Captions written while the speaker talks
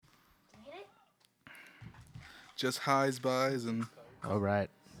Just highs, buys, and All right.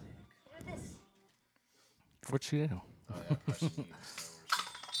 What you do?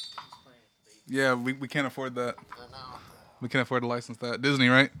 yeah, we can't afford that. We can't afford to license that. Disney,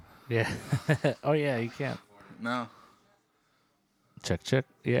 right? Yeah. Oh yeah, you can't. No. Check, check.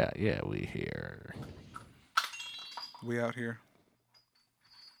 Yeah, we here. We out here.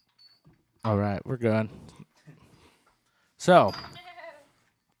 All right, we're good. So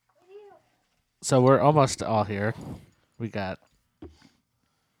we're almost all here. We got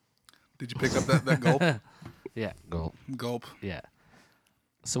Did you pick up that gulp? gulp. Gulp. Yeah.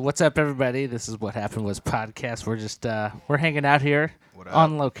 So what's up, everybody? This is What Happened Was podcast. We're just we're hanging out here What up?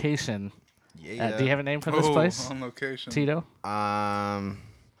 on location. Yeah. Do you have a name for this Oh, place, on location. Tito? I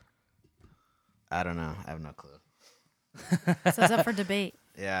don't know. I have no clue. So it's up for debate.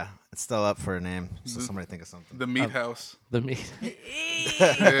 Yeah, it's still up for a name. So somebody think of something. The meat house. The meat.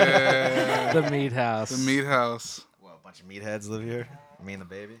 Yeah. The meat house. The meat house. What, a bunch of meatheads live here? Me and the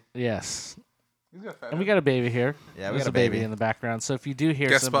baby? Yes. He's got fat. And we got a baby here. Yeah, we There's got a a baby baby. in the background. So if you do hear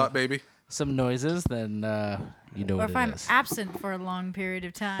guest spot, baby. some noises, then you know Or what if it I'm is. absent for a long period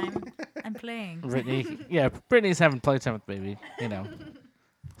of time, I'm playing. Brittany's having playtime with baby, you know.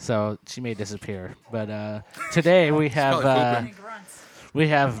 So she may disappear. But today we have probably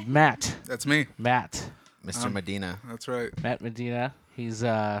Grunts. Matt. That's me. Mr. Medina. That's right. Matt Medina. He's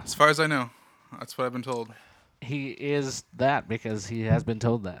As far as I know, that's what I've been told. he is that because he has been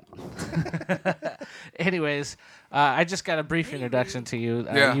told that. Anyways, I just got a brief introduction to you.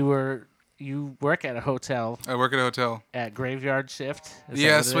 Yeah. You work at a hotel I work at a hotel. at graveyard shift. Is that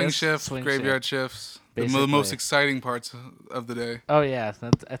Yeah, what it swing is? shift, Swing graveyard shift. shifts. The Basically. most exciting parts of the day. Oh yeah,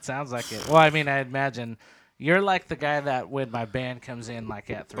 that sounds like it. Well, I mean, I imagine you're like the guy that when my band comes in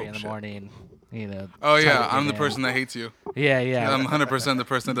like at 3 in the shit. morning, you know. Oh try to yeah, get I'm the in. person that hates you. Yeah. I'm 100% the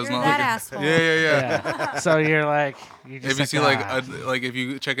person that does You're not that like asshole. it. Yeah. Yeah. So you're like, you're just If you see like "Ah." like if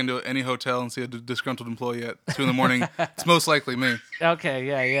you check into any hotel and see a disgruntled employee at 2 in the morning, it's most likely me. Okay,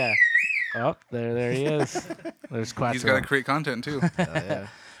 yeah. Oh, there he is. There's Quattro. He's got to create content too. Yeah.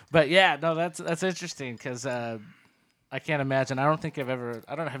 But yeah, no, that's interesting because I can't imagine. I don't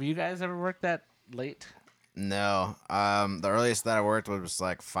know. Have you guys ever worked that late? No. The earliest that I worked was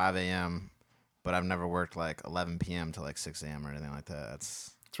like 5 a.m., but I've never worked like 11 p.m. to like 6 a.m. or anything like that.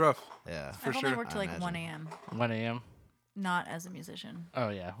 That's, It's rough. yeah. I've only sure. worked till like I 1 imagine. a.m. 1 a.m. Not as a musician. Oh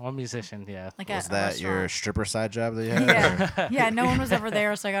yeah, well, musician, yeah. Like Was at a that your restaurant. stripper side job that you had? Yeah. Yeah, no one was ever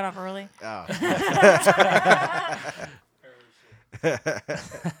there, so I got off early. Oh.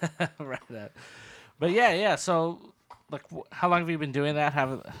 Right. That. But yeah. So, like, how long have you been doing that?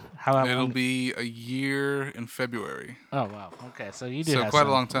 How It'll long? be a year in February. Oh wow. Okay, so you do So have quite a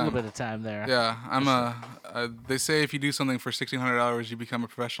some- long A time. little bit of time there. Yeah, they say if you do something for 1,600 hours, you become a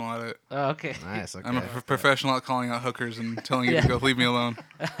professional at it. Oh, okay. Nice. Okay. I'm a professional at calling out hookers and telling you Yeah. to go leave me alone.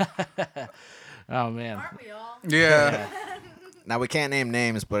 Oh man. Aren't we all? Yeah, Now, we can't name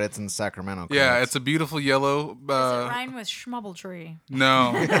names, but it's in Sacramento. yeah. correct? It's a beautiful yellow. Does it rhyme with schmubbletree?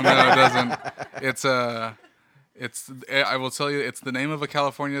 No, it doesn't. It's. I will tell you, it's the name of a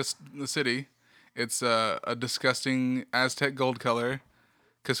California city. It's a disgusting Aztec gold color.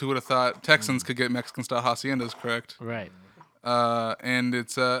 Because who would have thought Texans could get Mexican style haciendas? Correct. Right. And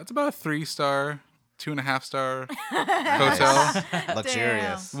it's about a 3-star, 2.5-star hotel.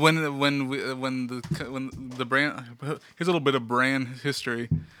 luxurious. When the brand, here's a little bit of brand history.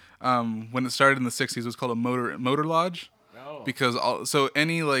 When it started in the 60s, it was called a motor lodge. Oh. Because so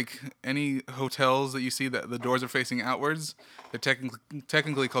any hotels that you see that the doors are facing outwards, they're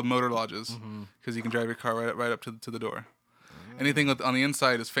technically called motor lodges because you can drive your car right up to the door. Anything on the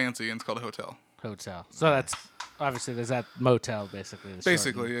inside is fancy and it's called a hotel. Hotel. So that's obviously there's that motel basically. the short-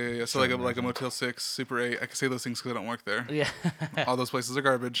 Basically, yeah. So like a Motel 6, Super 8. I can say those things because I don't work there. Yeah. All those places are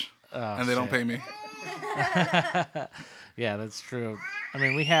garbage, and they don't shit. pay me. Yeah, that's true. I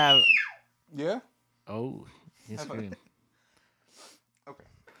mean, we have. Yeah. Oh, he's screaming.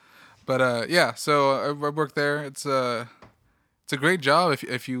 But yeah, so I work there. It's a great job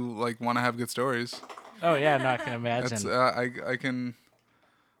if you like want to have good stories. Oh yeah, no, I can imagine. That's I can.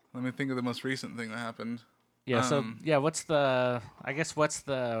 Let me think of the most recent thing that happened. Yeah. So yeah, what's the? Do Do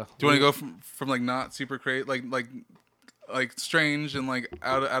you want to go from like not super great, like strange and like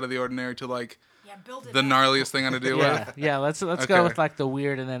out of the ordinary to like Yeah, build it the up. gnarliest thing I had to deal Yeah, with? yeah. Let's go Okay. with like the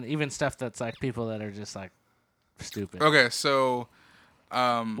weird, and then even stuff that's like people that are just like stupid. Okay, so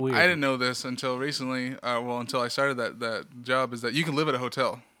Weird. I didn't know this until recently. Until I started that job, is that you can live at a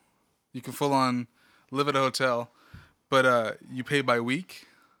hotel. You can full on live at a hotel, but you pay by week.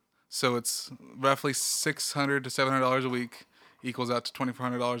 So it's roughly $600 to $700 a week. equals out to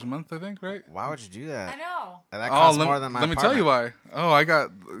 $2,400 a month, I think, right? Why would you do that? I know. That costs let, more than my let me tell you apartment. why. Oh, I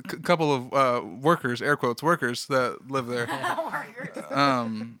got a couple of workers, air quotes, workers that live there.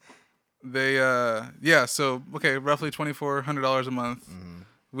 They so okay, roughly $2,400 a month.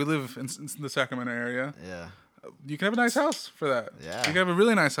 We live in the Sacramento area. Yeah. You can have a nice house for that. Yeah. You can have a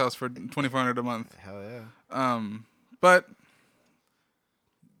really nice house for $2,400 a month. Hell yeah. But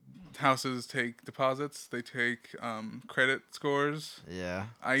houses take deposits. They take credit scores, Yeah.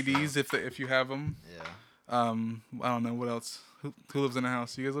 IDs if you have them. Yeah. I don't know what else. Who lives in a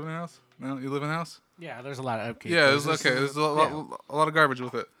house? You guys live in a house? No, you live in a house? Yeah, there's a lot of upkeep. Yeah, it's There's okay. There's a lot of garbage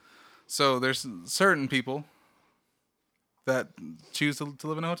with it. So there's certain people that choose to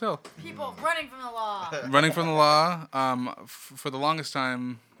live in a hotel. People running from the law. Running from the law. For the longest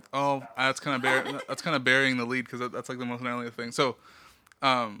time. Oh, that's kind of burying the lead because that's like the most gnarly thing. So,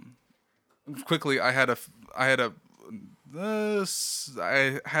 quickly, I had a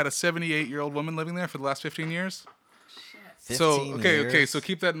 78-year-old woman living there for the last 15 years. 15 okay, years? so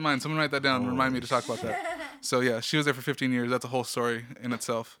keep that in mind. Someone write that down and remind me to talk about that. So yeah, she was there for 15 years. That's a whole story in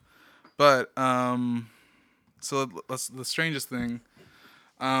itself. But so that's the strangest thing.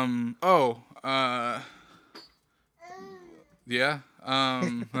 Yeah.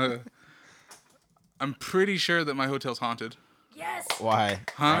 I'm pretty sure that my hotel's haunted. Yes. Why?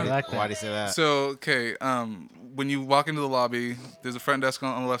 Huh? I like that. Why do you say that? So okay, when you walk into the lobby, there's a front desk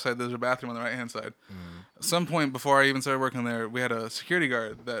on the left side. There's a bathroom on the right hand side. At some point before I even started working there, we had a security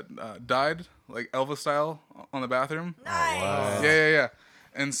guard that died, like Elvis style, on the bathroom. Nice. Yeah.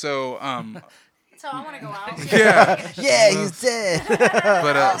 And so, So I want to go out. yeah. Yeah, he's dead.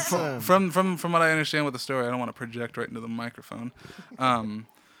 But from what I understand with the story, I don't want to project right into the microphone.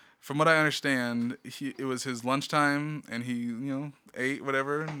 From what I understand, it was his lunchtime, and he ate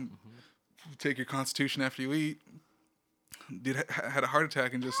whatever. And you take your Constitution after you eat. Dude had a heart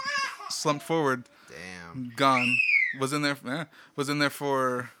attack and just slumped forward. Damn. Gone. Was in there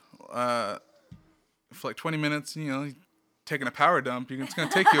for like 20 minutes. Taking a power dump. It's gonna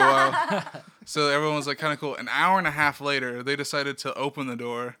take you a while. So everyone was like kind of cool. An hour and a half later, they decided to open the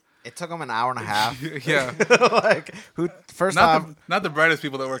door. It took him an hour and a half. Yeah. Like, who? First off, Not the brightest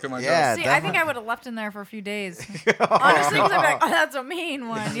people that work at my Yeah. job. See, I think I would have left him there for a few days. Honestly, 'cause I'd be like, oh, that's a mean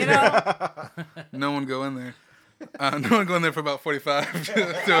one, you know? No one go in there. No one go in there for about 45.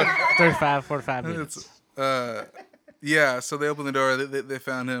 45 minutes. It's, yeah, so they opened the door. They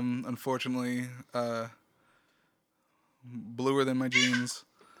found him, unfortunately, bluer than my jeans.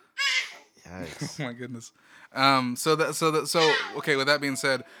 Yikes. Oh my goodness. So okay. With that being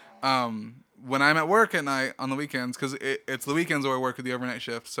said, when I'm at work at night on the weekends, because it's the weekends where I work with the overnight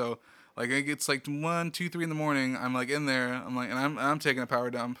shift. So like it gets like 1, 2, 3 in the morning. I'm like in there. I'm like, and I'm taking a power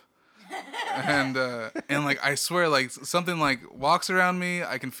dump. And like I swear, like something like walks around me.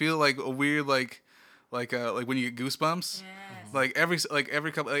 I can feel like a weird like when you get goosebumps. Yes. Like every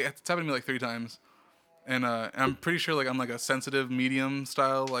couple. Like, it's happened to me like 3 times. And I'm pretty sure like I'm like a sensitive medium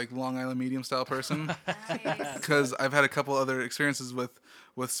style, like Long Island medium style person, Nice. because I've had a couple other experiences with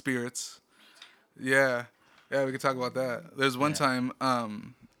spirits. Yeah, we could talk about that. There's one time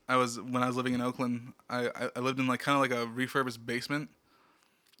when I was living in Oakland, I lived in like kind of like a refurbished basement,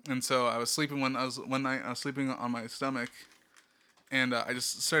 and so I was sleeping one night I was sleeping on my stomach, and I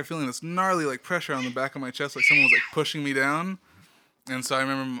just started feeling this gnarly like pressure on the back of my chest, like someone was like pushing me down. And so I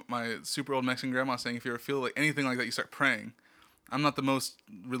remember my super old Mexican grandma saying, if you ever feel like anything like that, you start praying. I'm not the most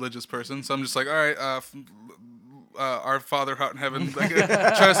religious person, so I'm just like, all right, our Father out in heaven. Like,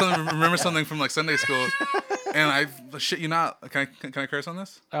 try to remember something from like Sunday school. And I shit you not. Can I curse on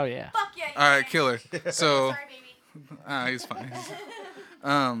this? Oh yeah. Fuck yeah. All right, killer. So Sorry, baby. he's fine.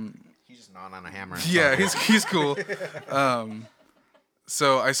 He's just gnawing on a hammer. Yeah, he's cool.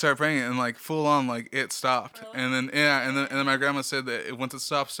 So I started praying and like full on like it stopped, and then my grandma said that once it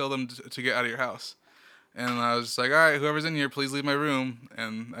stops, tell them to get out of your house, and I was just like, all right, whoever's in here, please leave my room,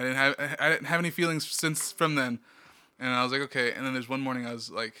 and I didn't have any feelings from then, and I was like, okay, and then there's one morning it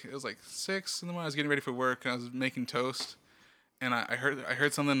was like 6 in the morning, I was getting ready for work, and I was making toast, and I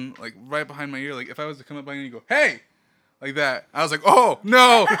heard something like right behind my ear, like if I was to come up behind you and go, hey. Like that. I was like, oh,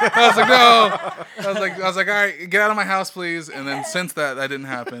 no. I was like, no. I was like, all right, get out of my house, please. And then since that didn't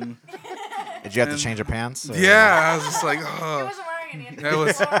happen. Did you have to change your pants? Or? Yeah, I was just like, He oh. wasn't wearing any.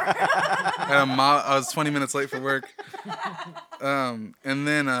 I was 20 minutes late for work. And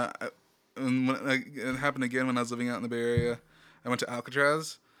then it happened again when I was living out in the Bay Area. I went to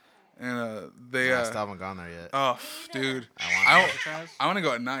Alcatraz. And they... I still haven't gone there yet. oh, dude. I I want to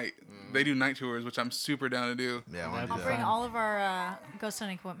go at night. they do night tours, which I'm super down to do. Yeah, I want to I'll do bring that. all of our ghost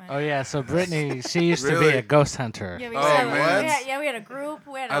hunting equipment. Oh yeah, so Brittany, she used to be Really? a ghost hunter. Yeah, we Oh, used to have man. we had a group.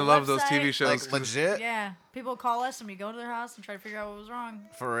 We had a I love those website. TV shows. Like legit? Yeah, people call us and we go to their house and try to figure out what was wrong.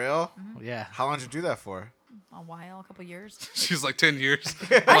 For real? Yeah. How long did you do that for? A while, a couple years. She's like 10 years.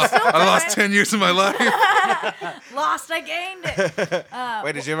 I still I lost do 10 years of my life. it. Lost, I gained it.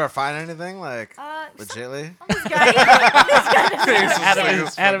 Wait, did you ever find anything like Uh, legitly? This guy, this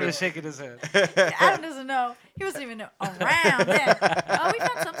guy Adam is shaking his head. Adam doesn't know. He wasn't even around then. We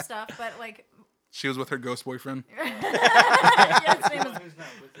found some stuff, but like, She was with her ghost boyfriend. yeah, his name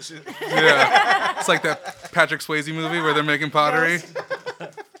is Yeah. It's like that Patrick Swayze movie where they're making pottery.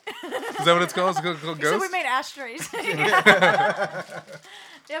 Is that what it's called? It's called Ghost? So we made ashtrays.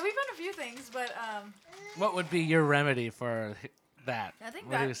 Yeah, we found a few things, but What would be your remedy for that? I think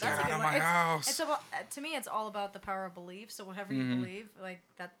What do you that's say? a Get good out of one. my house. It's about, to me, it's all about the power of belief. So whatever you believe, like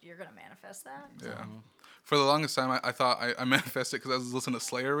that, you're gonna manifest that. So. Yeah. For the longest time, I thought I manifested because I was listening to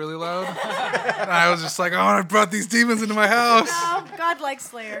Slayer really loud. And I was just like, oh, I brought these demons into my house. No, God likes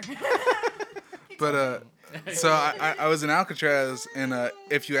Slayer. But so I was in Alcatraz, and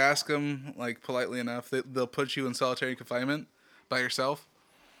if you ask them like politely enough, they'll put you in solitary confinement by yourself.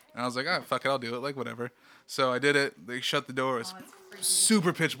 And I was like, ah, fuck it, I'll do it, like whatever. So I did it. They shut the doors, It's freaky.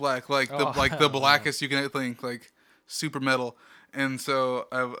 super pitch black, like the blackest you can think, like super metal. And so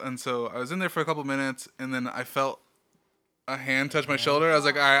I was in there for a couple minutes, and then I felt a hand touch my shoulder. I was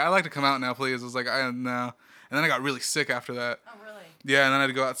like, all right, I'd like to come out now, please. I was like, no. And then I got really sick after that. Oh really? Yeah, and then I had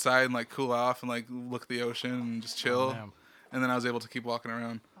to go outside and like cool off and like look at the ocean and just chill. damn. And then I was able to keep walking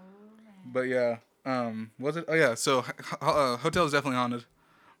around. But yeah, was it? Oh yeah, so hotel is definitely haunted.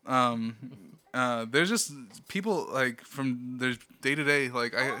 There's just people like from there's day to day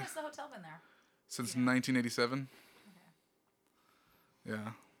like How long has the hotel been there? since 1987.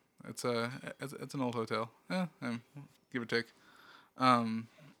 Yeah, it's an old hotel. Yeah, give or take.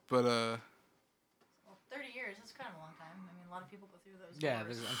 But 30 years. That's kind of a long time. I mean, a lot of people go through those. Yeah,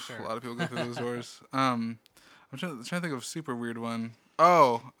 doors. I'm a sure. lot of people go through those doors. I'm trying to think of a super weird one.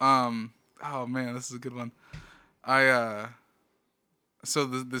 Oh man, this is a good one. So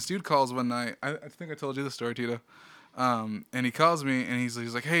this dude calls one night. I think I told you the story, Tito. And he calls me and he's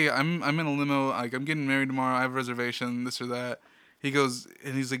like, hey, I'm in a limo. Like I'm getting married tomorrow. I have a reservation. This or that. He goes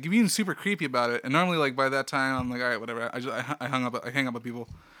and he's like, you're being super creepy about it. And normally like by that time I'm like, all right, whatever. I hang up with people.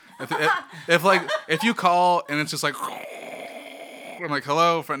 If you call and it's just like. I'm like,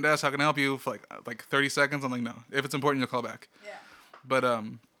 hello, front desk, how can I help you? For like 30 seconds, I'm like, no. If it's important, you'll call back. Yeah. But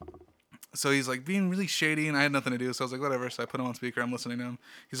so he's like being really shady, and I had nothing to do, so I was like, whatever. So I put him on speaker. I'm listening to him.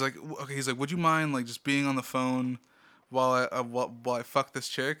 He's like, okay. He's like, would you mind like just being on the phone while I fuck this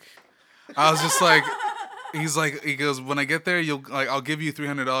chick? I was just like, he goes, when I get there, I'll give you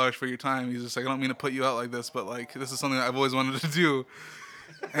 $300 for your time. He's just like, I don't mean to put you out like this, but like this is something that I've always wanted to do.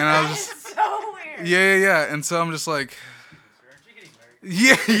 And I was just, It's so weird. yeah. And so I'm just like.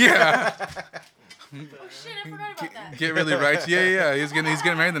 Yeah. Oh shit! I forgot about that. Get really right. Yeah. He's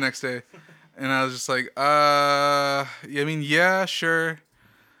getting married the next day, and I was just like, I mean, yeah, sure.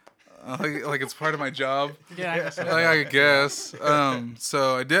 Like it's part of my job. Yeah, I guess so. Like, I guess.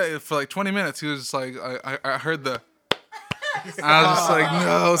 So I did it for like 20 minutes. He was just like, I heard the. I was just like,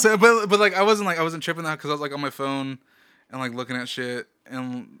 no. So, but like I wasn't tripping out because I was like on my phone, and like looking at shit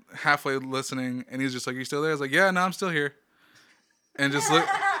and halfway listening, and he was just like, "You still there?" I was like, "Yeah, no, I'm still here." And just look,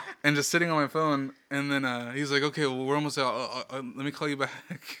 and just sitting on my phone, and then he's like, "Okay, well, we're almost out. Let me call you back."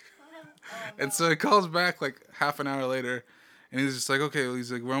 And so he calls back like half an hour later, and he's just like, "Okay," he's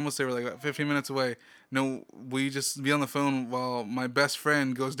like, "We're almost there. We're like about 15 minutes away. No, we just be on the phone while my best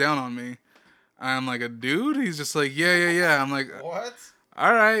friend goes down on me." I'm like, "A dude?" He's just like, "Yeah." I'm like, What?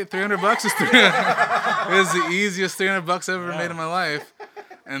 "All right, $300 is it was the easiest $300 I've ever made in my life."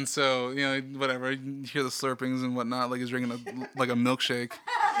 And so, whatever, you hear the slurpings and whatnot, like he's drinking a milkshake.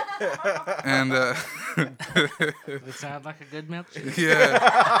 And, It sounds like a good milkshake.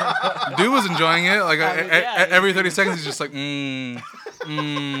 yeah. Dude was enjoying it. Like, yeah, every 30 seconds, he's just like,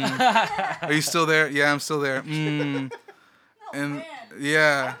 Are you still there? Yeah, I'm still there. And, man.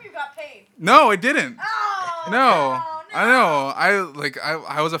 yeah. I hope you got paid. No, I didn't. Oh, No. I know.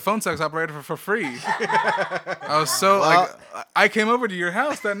 I was a phone sex operator for free. I was so I came over to your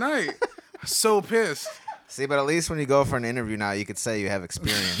house that night. So pissed. See, but at least when you go for an interview now, you could say you have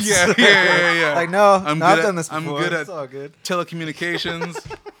experience. Yeah. Like, no, I'm I've good done this I'm before. good It's at all good. telecommunications.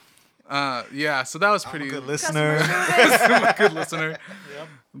 Yeah, so that was pretty Good listener. I'm a good listener.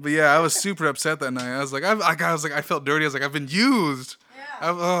 But yeah, I was super upset that night. I was like, I felt dirty. I was like, I've been used.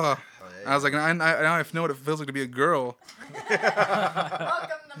 Yeah. I was like, now I know what it feels like to be a girl.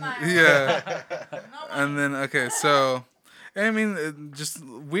 Welcome the mile. Yeah. No And then okay, so I mean, just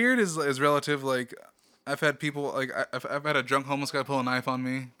weird is relative. Like I've had people like I've had a drunk homeless guy pull a knife on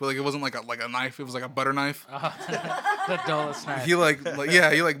me, but like it wasn't like a knife. It was like a butter knife. The dullest knife. He like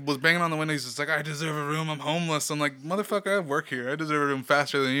yeah, he like was banging on the window. He's just like, I deserve a room. I'm homeless. I'm like, motherfucker, I work here. I deserve a room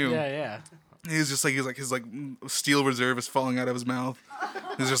faster than you. Yeah. He's just like his steel reserve is falling out of his mouth.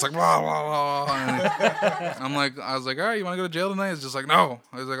 He's just like wah wah wah. And I was like, all right, you want to go to jail tonight? He's just like, no.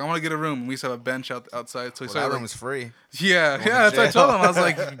 I was like, I want to get a room. And we used to have a bench outside. So he Well, started that like, room was free. yeah, that's what I told him. I was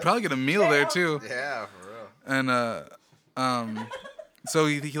like, you probably get a meal there too. Yeah, for real. And so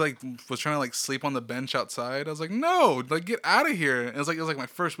he like was trying to like sleep on the bench outside. I was like, no, like get out of here. And it was like my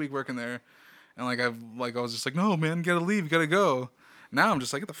first week working there, and I was just like, no man, you gotta leave, you gotta go. Now I'm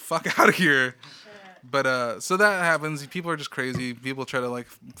just like, get the fuck out of here. But so that happens. People are just crazy. People try to like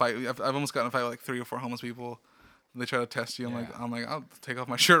fight. I've almost gotten in a fight with like 3 or 4 homeless people. They try to test you. I'm like, I'll take off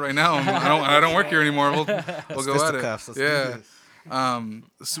my shirt right now. I don't work here anymore. We'll go at it. Fisticuffs, let's do Yeah. this.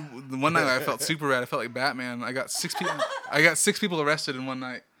 So the one night I felt super bad. I felt like Batman. I got 6 people. I got 6 people arrested in one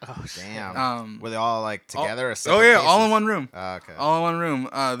night. Oh, shit. Damn. Were they all like together? Or Oh separate yeah, all cases? in one room. Okay. All in one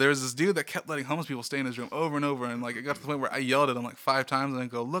room. There was this dude that kept letting homeless people stay in his room over and over, and like it got to the point where I yelled at him like 5 times, and I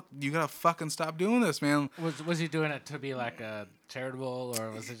go, "Look, you gotta fucking stop doing this, man." Was he doing it to be like a charitable,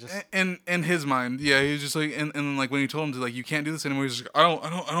 or was it just? In his mind, yeah, he was just like, and like when he told him to like, you can't do this anymore, he's just like, I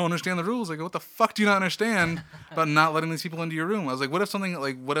don't understand the rules. Like, what the fuck do you not understand about not letting these people into your room? I was like, what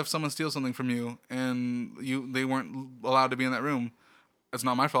if someone steals something from you and they weren't allowed to be in that room? It's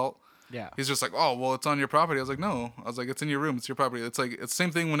not my fault. Yeah. He's just like, oh, well, it's on your property. I was like, no. I was like, it's in your room. It's your property. It's like, it's the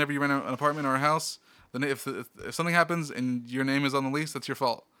same thing whenever you rent an apartment or a house. Then if something happens and your name is on the lease, that's your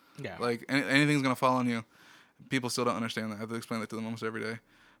fault. Yeah. Like, anything's going to fall on you. People still don't understand that. I have to explain that to them almost every day.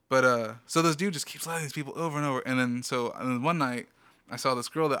 But, so this dude just keeps letting these people over and over. And then one night, I saw this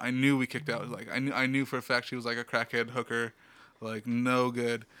girl that I knew we kicked out. Like, I knew for a fact she was like a crackhead hooker. Like, no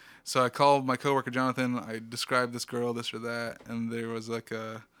good. So I called my coworker, Jonathan. I described this girl, this or that. And there was like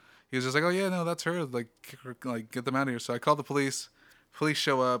he was just like, oh yeah, no, that's her. Like, kick her, like, get them out of here. So I called the police. Police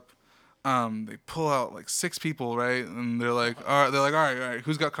show up. They pull out like 6 people, right? And they're like, all right,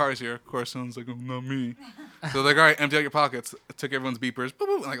 who's got cars here? Of course, someone's like, oh, not me. So they're like, all right, empty out your pockets. I took everyone's beepers. Boop,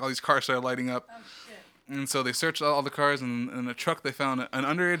 boop, and, like all these cars started lighting up. Oh shit. And so they searched all the cars, and in the truck they found an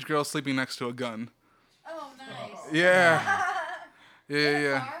underage girl sleeping next to a gun. Oh nice. Yeah.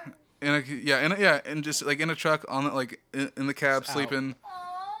 Yeah. Car? And just like in a truck on the, like in the cab sleeping.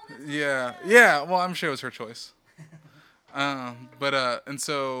 Oh, that's Yeah. Well, I'm sure it was her choice. And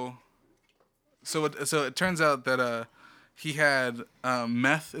so it turns out that he had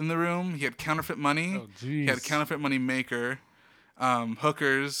meth in the room. He had counterfeit money. Oh, He had jeez. counterfeit money maker,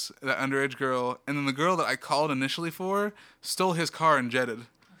 hookers, that underage girl, and then the girl that I called initially for stole his car and jetted.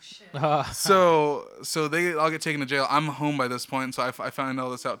 shit. So they all get taken to jail. I'm home by this point, so I find all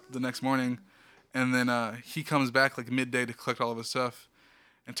this out the next morning, and then he comes back like midday to collect all of his stuff,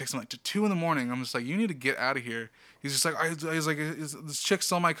 and takes him like to 2 a.m. I'm just like, you need to get out of here. He's just like, he's like, this chick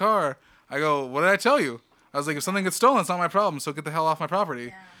stole my car. I go, what did I tell you? I was like, if something gets stolen, it's not my problem. So get the hell off my property.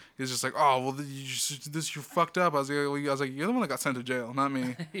 Yeah. He's just like, oh well, you're fucked up. I was like, you're the one that got sent to jail, not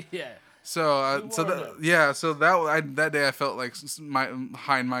me. Yeah. So that day I felt like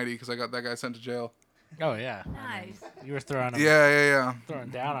high and mighty because I got that guy sent to jail. Oh yeah. Nice. You were throwing him, Yeah. throwing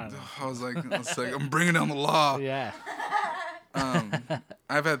down on him. I was like, I'm bringing down the law. Yeah.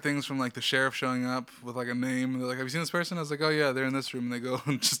 I've had things from like the sheriff showing up with like a name. They're like, have you seen this person? I was like, oh yeah, they're in this room. And they go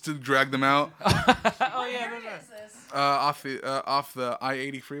just to drag them out Oh yeah. Where is this? off the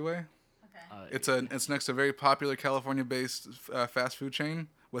I-80 freeway. Okay. It's next to a very popular California-based fast food chain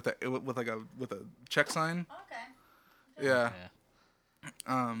with a check sign. Okay. Yeah.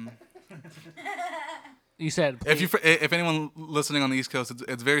 Yeah. You said. If anyone listening on the East Coast,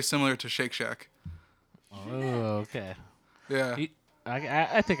 it's very similar to Shake Shack. Oh, okay. Yeah.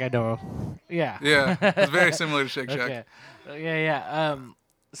 I think I know. Yeah. Yeah. It's very similar to Shake Shack. Okay. Yeah.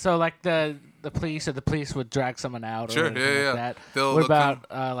 So like the police would drag someone out. Sure, Or anything yeah. like that. They'll What come-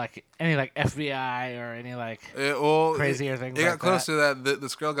 about like any like FBI or any like? Well, Crazier things It got like close to that.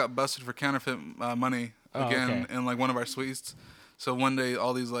 This girl got busted for counterfeit money Oh, again okay. in like one of our suites. So one day,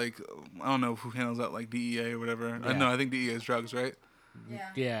 all these like I don't know who handles that, like DEA or whatever. Yeah. No, I think DEA is drugs, right? Yeah.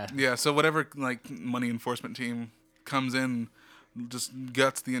 Yeah. Yeah. So whatever like money enforcement team comes in, just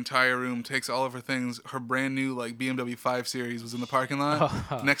guts the entire room, takes all of her things. Her brand new like BMW 5 Series was in the parking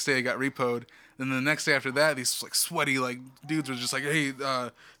lot. Next day, it got repoed. Then the next day after that, these like sweaty like dudes were just like, "Hey,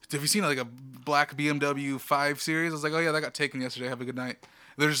 have you seen like a black BMW 5 Series?" I was like, "Oh yeah, that got taken yesterday. Have a good night."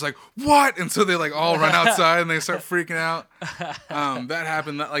 They're just like, what? And so they like all run outside and they start freaking out. That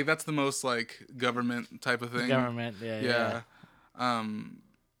happened. That's the most like government type of thing. Government, yeah. Yeah.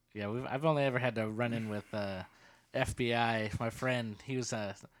 I've only ever had to run in with FBI. My friend, he was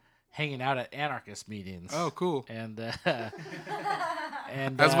hanging out at anarchist meetings. Oh, cool. And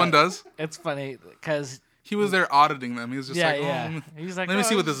As one does. It's funny because he was there auditing them. He was just He's like, let me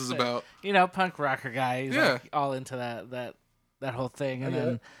see what this is about. Punk rocker guy. He's like all into that whole thing,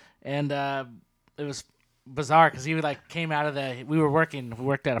 and it was bizarre because he came out of we worked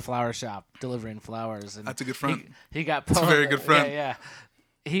at a flower shop delivering flowers, and that's a good front. He got pulled. That's a very good front. Yeah.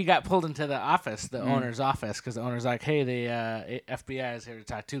 He got pulled into the office, the owner's office, because the owner's like, "Hey, the FBI is here to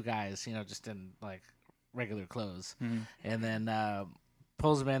talk to two guys, just in like regular clothes," and then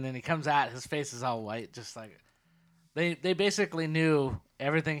pulls him in, and he comes out. His face is all white, just like they basically knew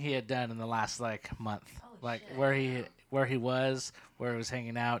everything he had done in the last month, where he was, where he was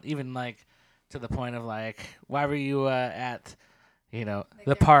hanging out, even to the point of why were you at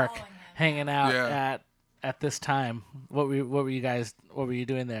the park hanging out at this time? What were you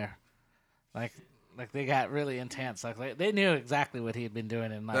doing there? Like they got really intense. They knew exactly what he had been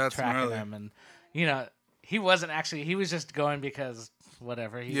doing and That's tracking gnarly. them, and he wasn't actually. He was just going because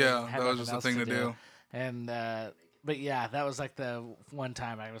whatever. He Yeah, had that was nothing just a else thing to do. And but yeah, that was the one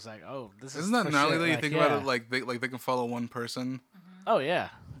time I was like, oh, this is. Isn't that for gnarly shit. that you think about it? They can follow one person. Oh yeah.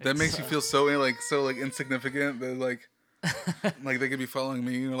 That makes you feel so insignificant. That they could be following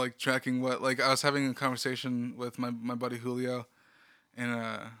me, tracking what. I was having a conversation with my buddy Julio,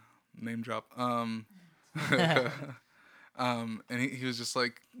 and name drop. And he was just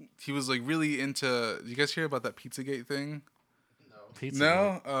he was really into. Did you guys hear about that Pizzagate thing? Pizza.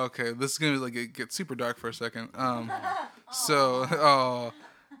 No? Oh, okay. This is gonna get super dark for a second. So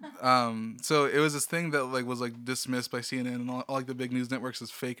it was this thing that was dismissed by CNN and all the big news networks as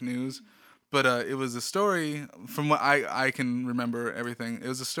fake news. But it was a story, from what I can remember everything. It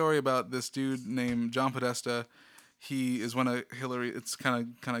was a story about this dude named John Podesta. He is one of Hillary. It's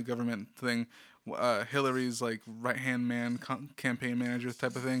kind of government thing. Hillary's right-hand man, campaign manager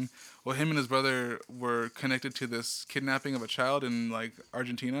type of thing. Well, him and his brother were connected to this kidnapping of a child in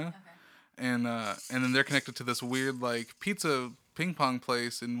Argentina, and then they're connected to this weird pizza ping pong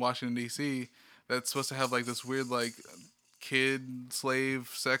place in Washington D.C. that's supposed to have this weird kid slave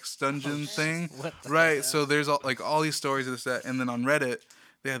sex dungeon thing. Right. So there's all these stories of this that, and then on Reddit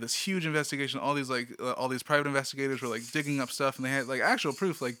they had this huge investigation. All these private investigators were digging up stuff, and they had actual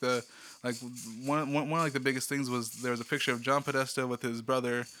proof. One of the biggest things was there was a picture of John Podesta with his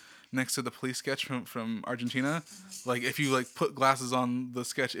brother next to the police sketch from Argentina. If you put glasses on the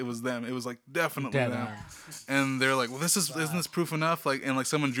sketch, it was them. It was definitely them. And they're like, well, isn't this proof enough? And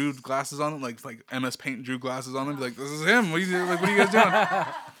someone drew glasses on them, like MS Paint drew glasses on them. This is him. What are you guys doing?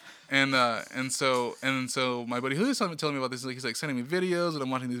 And so my buddy Julio's telling me about this. He's sending me videos, and I'm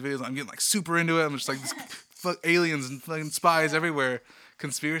watching these videos. And I'm getting super into it. I'm just this aliens and fucking spies everywhere,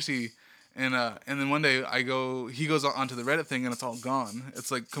 conspiracy. And then one day he goes onto the Reddit thing, and it's all gone.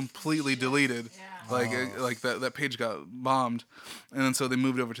 It's completely deleted. Yeah. That page got bombed, and then so they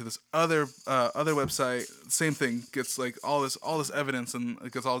moved over to this other website. Same thing, gets all this evidence, and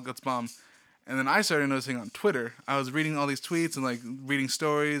it gets bombed. And then I started noticing on Twitter. I was reading all these tweets and reading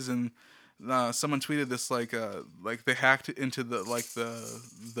stories, and someone tweeted this they hacked into the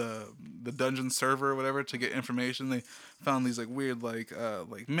dungeon server or whatever to get information. They found these weird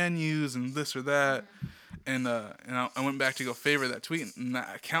menus and this or that, and I went back to go favorite that tweet, and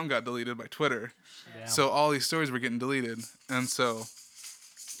that account got deleted by Twitter. Yeah. So all these stories were getting deleted, and so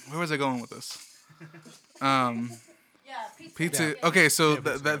where was I going with this? Pizza. Okay, so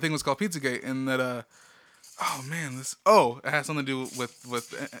that thing was called Pizzagate, and that it has something to do with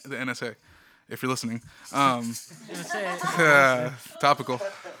the NSA. If you're listening, topical.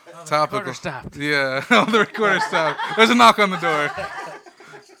 Recorder stopped. Yeah, the recorder stopped. There's a knock on the door.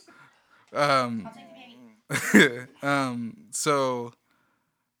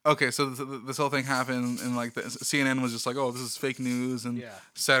 So this whole thing happened, and the CNN was just oh, this is fake news, and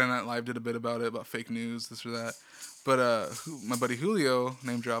Saturday Night Live did a bit about it, about fake news, this or that. But my buddy Julio,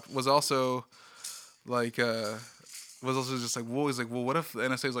 name drop, was also just well, he's well, what if the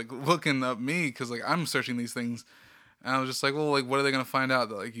NSA is looking up me because I'm searching these things, and I was just well, what are they gonna find out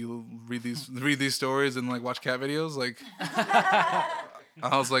that you read these stories and watch cat videos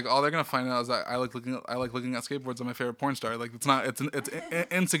I was all they're gonna find out is that I like looking at skateboards on my favorite porn star. It's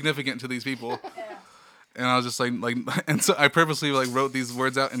insignificant to these people. And I was just and so I purposely wrote these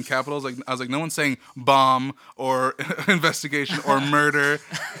words out in capitals. I was no one's saying bomb or investigation or murder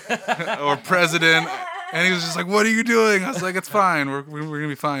or president. And he was just like, "What are you doing?" I was like, "It's fine. We're gonna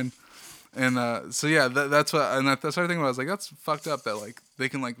be fine." And so yeah, that's what, and that's what I think about. I was like, that's fucked up that like they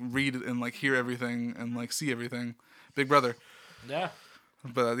can like read and like hear everything and like see everything. Big Brother. Yeah.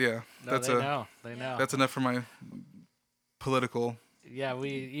 But yeah, No, they know. They know. that's enough for my political Yeah, we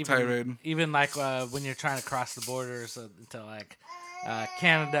even tirade. even like when you're trying to cross the borders to like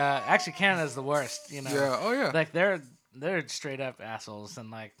Canada. Actually, Canada's the worst. You know. Yeah. Oh yeah. Like they're straight up assholes,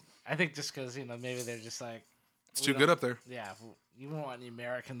 and like I think just because maybe they're just like It's too good up there. Yeah, you won't want any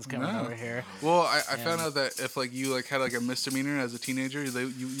Americans coming No. over here. Well, I found out that if like you like had like a misdemeanor as a teenager,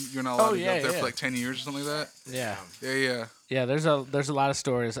 you're not allowed to go up there for like 10 years or something like that. Yeah. Yeah. Yeah, there's a lot of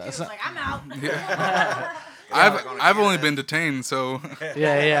stories. He was like, I'm out. I've only been detained, so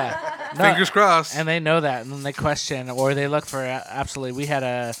Yeah. No, fingers crossed. and they know that, and then they question or they look for absolutely. We had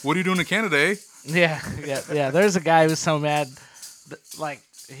a What are you doing in Canada, eh? yeah. There's a guy who was so mad, like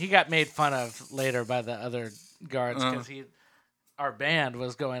he got made fun of later by the other guards because our band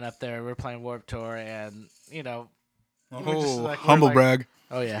was going up there. We were playing Warped Tour, and we were just, like, humble we're like- brag.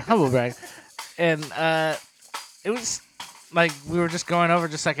 Oh yeah, humble brag. And it was like we were just going over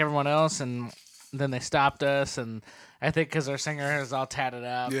just like everyone else, and then they stopped us, and I think because our singer is all tatted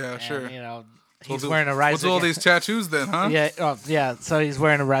up. Yeah, and, sure. He's wearing a Rise What's all Against. these tattoos then, huh? Yeah. So he's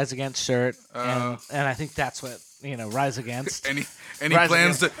wearing a Rise Against shirt, and I think that's what Rise Against. Any Rise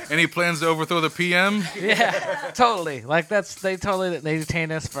plans to overthrow the PM? Yeah, totally. Like they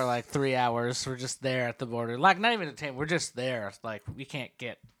detained us for like 3 hours. We're just there at the border. Like not even detained. We're just there. Like we can't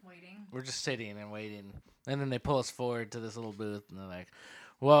get. Waiting. We're just sitting and waiting. And then they pull us forward to this little booth, and they're like,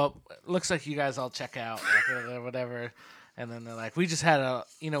 "Well, looks like you guys all check out, like, or whatever." And then they're like, "We just had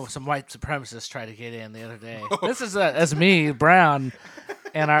some white supremacists try to get in the other day." This is as me, Brown,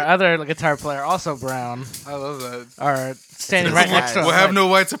 and our other guitar player, also Brown, I love that. are standing right next to us. We'll have no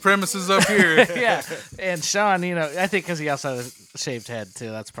white supremacists up here. Yeah, and Sean, I think because he also has a shaved head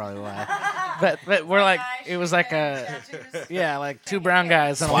too. That's probably why. But we're like, it was like like two brown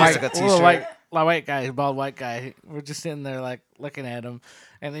guys and a Swastika white guy, bald white guy. We're just sitting there like looking at him,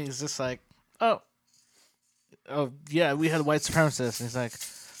 and he's just like, oh yeah, we had white supremacists. And he's like,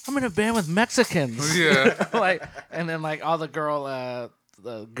 I'm in a band with Mexicans. Yeah. And then all the girl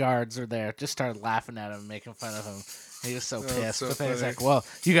the guards are there, just started laughing at him, making fun of him. He was so pissed. so But then he's funny. like, well,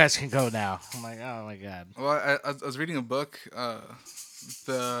 you guys can go now. I'm like, oh my god. Well, I was reading a book,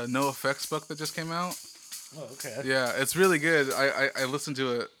 the No Effects book that just came out. Oh, okay. Yeah, it's really good. I listened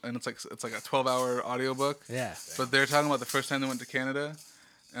to it, and it's like a 12-hour audiobook. Yeah. But they're talking about the first time they went to Canada,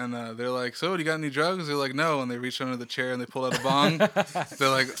 and they're like, "So, do you got any drugs?" They're like, "No," and they reach under the chair and they pull out a bong. they're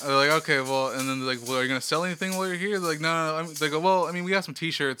like, "Okay, well," and then they're like, "Well, are you gonna sell anything while you're here?" They're like, "No." They go, "Well, I mean, we got some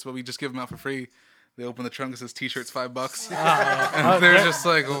T-shirts, but we just give them out for free." They open the trunk, it says T-shirts $5, and they're just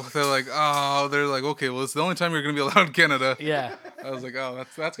like, they're like, okay, well, it's the only time you're gonna be allowed in Canada. Yeah. I was like, oh,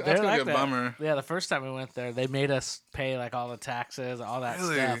 that's They're gonna like be a that. bummer. Yeah, the first time we went there, they made us pay like all the taxes, all that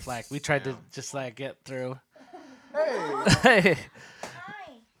Really? stuff. Like we tried to just like get through. Hey.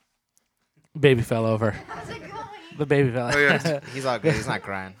 Baby fell over. How's it going? The baby fell. Oh yeah, He's all good. He's not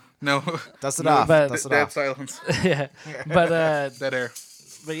crying. no, Dust it off. but- Dust it dead off. silence, Yeah. But dead air.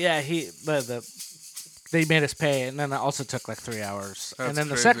 yeah, they made us pay, and then it also took like 3 hours. That's and then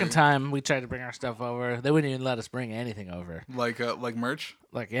the crazy. second time we tried to bring our stuff over, they wouldn't even let us bring anything over, Like merch,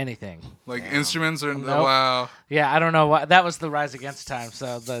 like anything. like instruments or Nope. wow. Yeah, I don't know what that was the Rise Against time.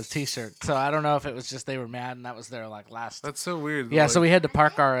 So the T-shirt. So I don't know if it was just they were mad and that was their like last. That's so weird. Yeah, so like- we had to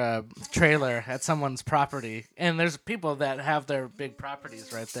park our trailer at someone's property, and there's people that have their big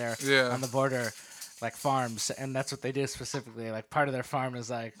properties right there Yeah. on the border, like farms, and that's what they do specifically. Like part of their farm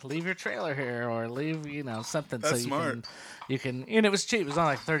is like leave your trailer here or leave something so That's you smart. can and it was cheap. It was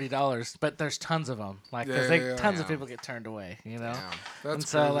only like $30, but there's tons of them. Like because Yeah. tons of people get turned away, Damn. That's and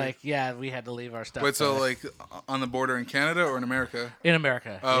so crazy. we had to leave our stuff. Wait, so there. like on the border in Canada or in America? In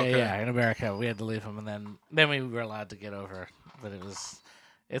America. Oh, okay. Yeah, in America. We had to leave them, and then we were allowed to get over. But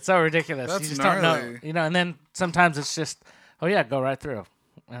it's so ridiculous. That's you just don't know. gnarly. And then sometimes it's just, oh, yeah, go right through.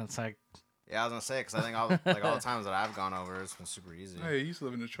 And it's like, Yeah, I was gonna say because I think all the times that I've gone over, it's been super easy. Hey, you used to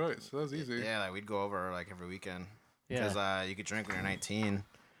live in Detroit, so that was easy. Yeah, like we'd go over like every weekend Yeah. because you could drink when you're 19.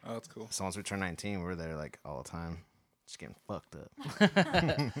 Oh, that's cool. So once we turned 19, we were there like all the time, just getting fucked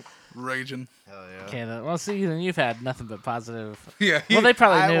up. Raging. Hell yeah. Canada. Well, see, then you've had nothing but positive. Yeah. Well, they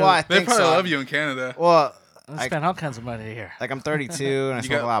probably knew. I they think probably so. love you in Canada. Well, They spent all kinds of money here. like I'm 32 and I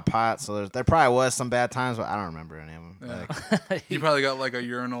smoke got- a lot of pot, so there probably was some bad times, but I don't remember any of them. Yeah. Like, You probably got like a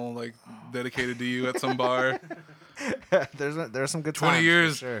urinal like dedicated to you at some bar. there's some good 20 times, for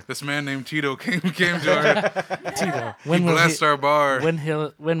years. Sure. This man named Tito came to our. Tito, He blessed our bar.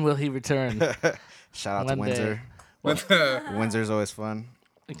 when will he return? Shout out to One day. Windsor. Windsor's always fun.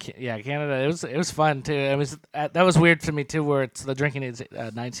 Yeah, Canada. It was fun too. It was that was weird to me too, where it's the drinking age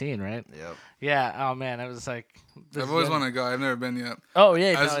 19, right? Yep. Yeah. Oh man, it was like. I've always wanted to go. I've never been yet. Oh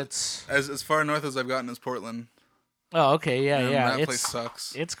yeah, As- no, it's. As far north as I've gotten is Portland. Oh okay, yeah, And yeah. that it's, place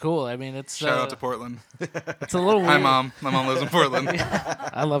sucks. It's cool. I mean, it's. Shout out to Portland. It's a little. Hi, weird. Mom. My mom lives in Portland.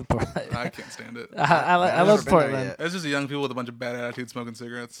 I love Portland. I can't stand it. I I've love never been there Portland. yet. It's just young people with a bunch of bad attitude smoking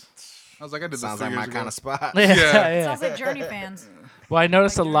cigarettes. I was like, I did Sounds this 3 like years my ago. kind of spot. Yeah, Yeah. yeah. Sounds like Journey fans. Well, I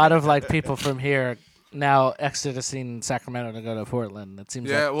noticed a lot of like people from here now exiting Sacramento to go to Portland. It seems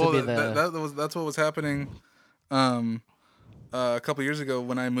Yeah, like well, to be the that's what was happening. A couple years ago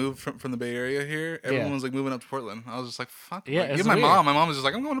when I moved from the Bay Area here, everyone Yeah. was like moving up to Portland. I was just like, fuck. Yeah, like, it's give my weird. mom. My mom was just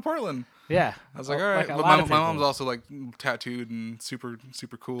like, I'm going to Portland. yeah. I was like, all right. a But lot my of mom's people. also like tattooed and super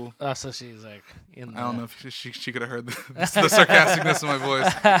cool. Oh, so she's like in. I don't know if she could have heard the sarcasticness of my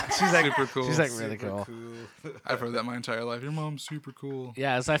voice. She's like super cool. She's like really Super cool. I've heard that my entire life. Your mom's super cool.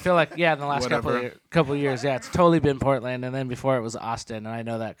 Yeah, so I feel like in the last Whatever. couple years, yeah, it's totally been Portland, and then before it was Austin, and I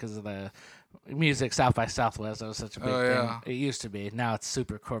know that because of the music South by Southwest. That was such a big Oh, thing. yeah. It used to be. Now it's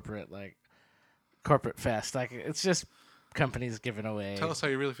super corporate, like corporate fest. Like it's just companies giving away. Tell us how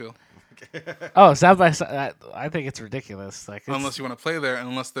you really feel. Oh, South by South. I think it's ridiculous. Like it's, Unless you want to play there, and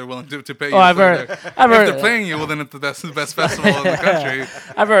unless they're willing to pay you. Oh, to I've play heard- there. I've if heard- they're playing you, well, then it's the best festival in the country.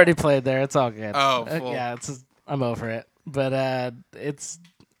 I've already played there. It's all good. Oh, full. yeah. I'm over it. But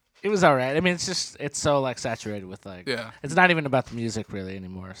it was all right. I mean, it's so like saturated with like. Yeah. It's not even about the music really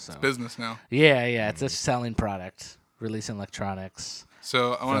anymore. So. Business now. Yeah, it's a selling product, releasing electronics.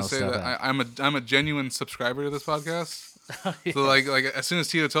 So I want to Throw say stuff that out. I'm a genuine subscriber to this podcast. Yeah. So like as soon as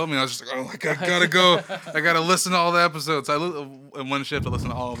Tito told me, I was just like, oh, like I gotta go. I gotta listen to all the episodes. In one shift, I listen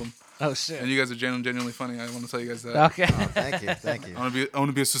to all of them. Oh shit. And you guys are genuinely funny. I want to tell you guys that. Okay. Oh, thank you. I want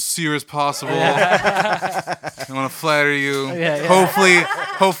to be as sincere as possible. I want to flatter you. Yeah.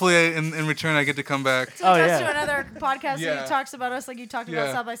 Hopefully, in return, I get to come back. So he Oh, goes yeah. to another podcast Yeah. and he talks about us like you talked Yeah.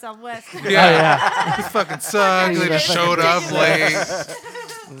 about South by Southwest. Yeah, Oh yeah. you fucking suck. They just showed up late. Like-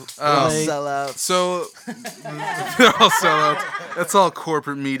 Sellouts. So they're all sellouts. That's all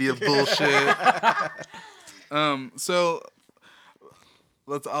corporate media bullshit. So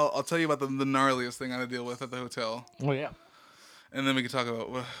I'll tell you about the gnarliest thing I had to deal with at the hotel, Oh yeah. and then we can talk about.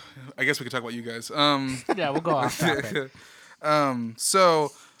 Well, I guess we could talk about you guys. Yeah, we'll go off topic.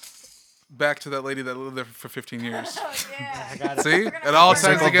 So back to that lady that lived there for 15 years. Oh, yeah. I got it. See, it all ties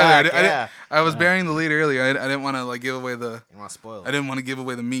Circle together. back, yeah. I was burying the lead earlier. I didn't want to like give away the. You want to spoil it? I didn't want to give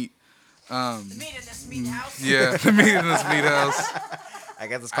away the meat. Meet in this meat house. Yeah, the meat in this meat house. I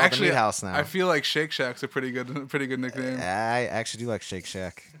guess it's called Actually, the Meat House now. I feel like Shake Shack's a pretty good nickname. I actually do like Shake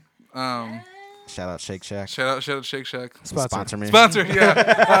Shack. Shout out Shake Shack. Shout out Shake Shack. Sponsor me. Sponsor,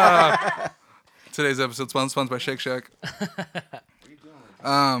 yeah. Today's episode sponsored by Shake Shack.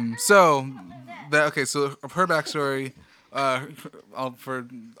 So her backstory, for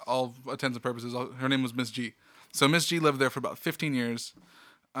all intents and purposes, her name was Miss G. So Miss G lived there for about 15 years,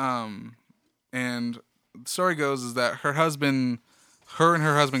 and the story goes is that her and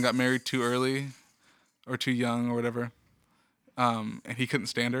her husband got married too early, or too young, or whatever, and he couldn't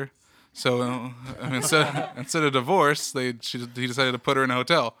stand her. So instead of divorce, he decided to put her in a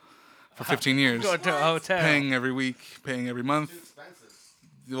hotel for 15 years, Go to a hotel. paying every week, paying every month.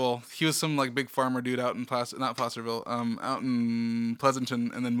 Well, he was some like big farmer dude out in not Placerville, out in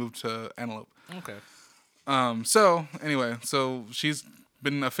Pleasanton, and then moved to Antelope. Okay. So anyway, she's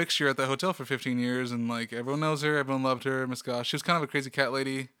been a fixture at the hotel for 15 years, and like everyone knows her, everyone loved her. Miss Gosh, she was kind of a crazy cat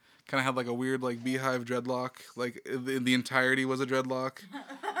lady. Kind of had like a weird like beehive dreadlock, like the entirety was a dreadlock.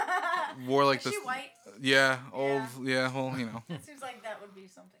 Wore like Is this, she white? yeah, old, yeah. Well, you know, It seems like that would be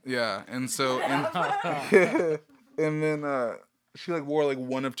something. yeah, and so and then she like wore like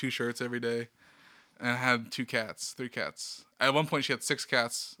one of two shirts every day, and had 3 cats. At one point, she had 6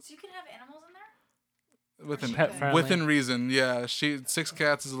 cats. So you can have animals in there? Within Pet friendly. within reason, yeah. 6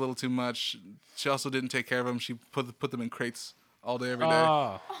 cats is a little too much. She also didn't take care of them. She put them in crates all day every day.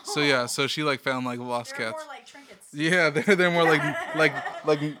 Oh. So yeah, so she like found like lost They're cats. more like trinkets. Yeah, they're more like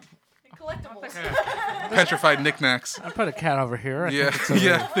Collectibles. petrified knickknacks. I put a cat over here. I Yeah, think it's over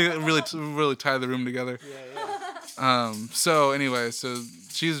yeah. They really tie the room together. So anyway, so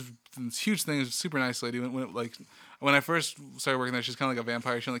she's this huge thing. Super nice lady. When I first started working there, she's kind of like a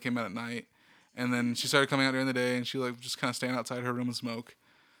vampire. She only came out at night, and then she started coming out during the day, and she like just kind of stand outside her room and smoke.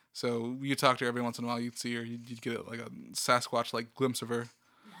 So you talk to her every once in a while. You'd see her. You'd get like a Sasquatch like glimpse of her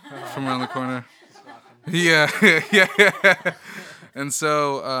from around the corner. Yeah. And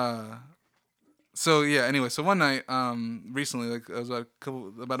so yeah. Anyway, so one night, recently, like it was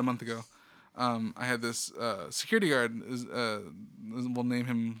about a month ago, I had this security guard. We'll name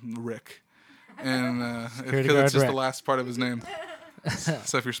him Rick, and because guard it's just the Rick. last part of his name.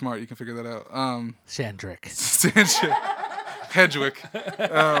 So if you're smart, you can figure that out. Shandrick. Hedgewick.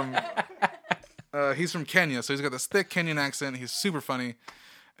 He's from Kenya, so he's got this thick Kenyan accent. He's super funny,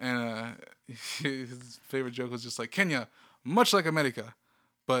 and his favorite joke was just like, Kenya, much like America,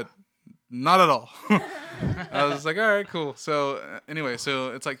 but not at all. I was like, all right, cool. So anyway,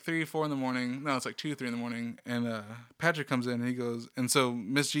 so it's like 3, 4 in the morning. No, it's like 2, 3 in the morning, and Patrick comes in and he goes, and so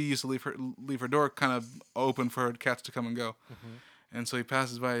Miss G used to leave her door kind of open for her cats to come and go, and so he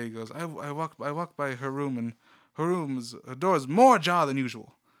passes by. He goes, I walked by her room, and her door is more ajar than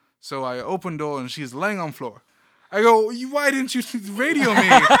usual. So I open door and she's laying on floor. I go, why didn't you radio me?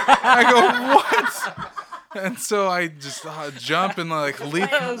 I go, what? And so I just jump and like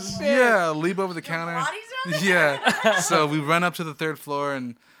leap, leap over the counter. Bodies down there? Yeah. So we run up to the 3rd floor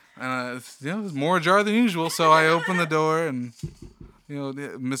and it's more ajar than usual. So I open the door and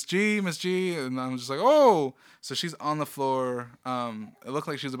Miss G, and I'm just like, oh. So she's on the floor. It looked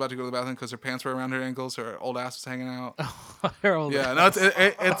like she was about to go to the bathroom because her pants were around her ankles. Her old ass was hanging out. Her old Yeah, no,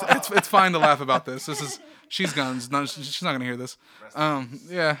 it's fine to laugh about this. She's gone. She's not gonna hear this.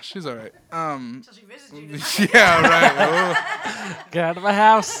 Yeah, she's all right. Until she visits you tonight. Yeah, right. Oh, Get out of my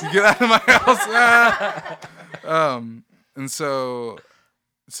house. get out of my house. Ah. And so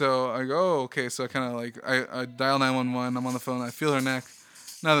I go, oh, okay. So I kind of like I dial 911. I'm on the phone. I feel her neck.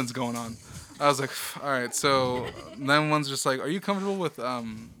 Nothing's going on. I was like, all right. So 911's just like, are you comfortable with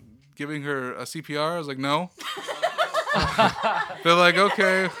giving her a CPR? I was like, no. They're like,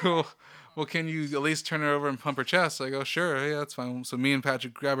 okay, well, can you at least turn her over and pump her chest? I go, sure, yeah, that's fine. So me and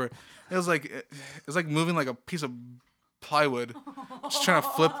Patrick grab her. It was like moving like a piece of plywood. Just trying to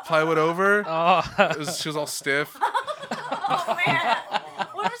flip plywood over. She was all stiff. Oh man,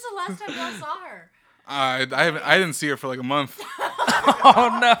 when was the last time y'all saw her? I didn't see her for like a month.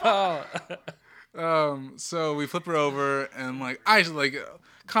 Oh no. So we flip her over and like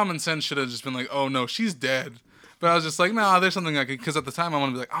common sense should have just been like, oh no, she's dead. But I was just like, nah, there's something I could, because at the time I want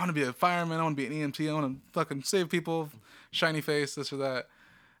to be like, I want to be a fireman, I want to be an EMT, I want to fucking save people, shiny face, this or that.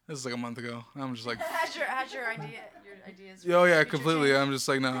 This is like a month ago. I'm just like, Has your ideas? oh yeah, future completely. changed? I'm just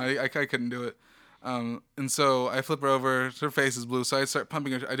like, no, I couldn't do it. And so I flip her over, her face is blue, so I start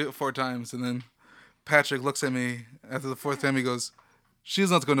pumping her. I do it 4 times, and then Patrick looks at me after the 4th time. He goes, she's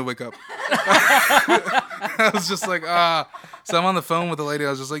not going to wake up. I was just like, So I'm on the phone with the lady.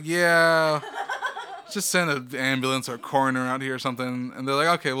 I was just like, yeah, just send an ambulance or a coroner out here or something. And they're like,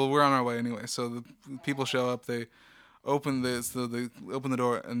 okay, well, we're on our way anyway. So the people show up. They open they open the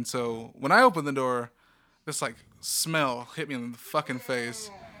door. And so when I opened the door, this like smell hit me in the fucking face.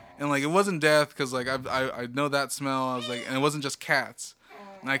 And like, it wasn't death, because like I know that smell. I was like, and it wasn't just cats.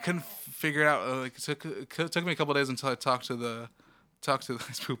 And I couldn't figure it out. Like, it took me a couple of days until I talked to the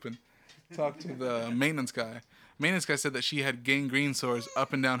maintenance guy. Maintenance guy said that she had gangrene sores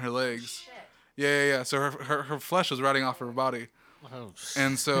up and down her legs. Shit. Yeah. So her flesh was rotting off her body. Oh,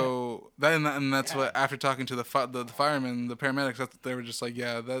 And so that's what, after talking to the firemen, the paramedics, they were just like,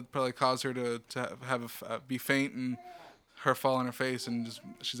 yeah, that probably caused her to have be faint and her fall on her face and just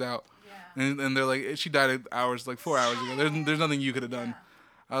she's out. Yeah. And they're like, she died hours, like 4 hours ago. There's nothing you could have done.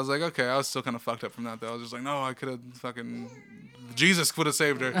 I was like, okay. I was still kind of fucked up from that though. I was just like, no, I could have fucking Jesus would have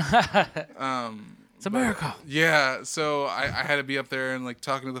saved her. it's a miracle. Yeah, so I had to be up there and like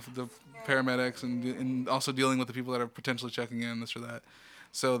talking to the paramedics and also dealing with the people that are potentially checking in, this or that.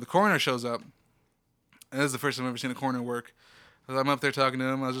 So the coroner shows up, and this is the first time I've ever seen a coroner work. I'm up there talking to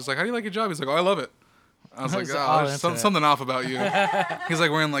him. I was just like, how do you like your job? He's like, oh, I love it. I was like, He's all there's into it. something off about you. He's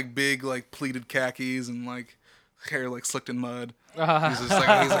like wearing like big like pleated khakis and like hair like slicked in mud. He's like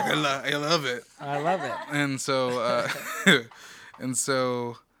I love it. I love it. And so I'm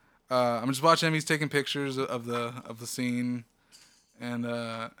just watching him. He's taking pictures of the scene, and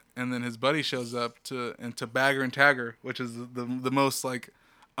then his buddy shows up to bag her and tag her, which is the most like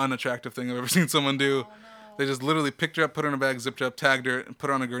unattractive thing I've ever seen someone do. Oh, no. They just literally picked her up, put her in a bag, zipped her up, tagged her, and put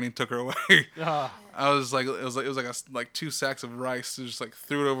her on a gurney, and took her away. I was like, it was like 2 sacks of rice. They just like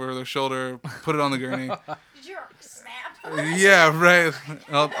threw it over their shoulder, put it on the gurney. Did you snap? Yeah, right.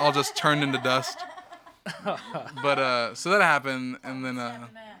 I'll just turn into dust. But so that happened, and then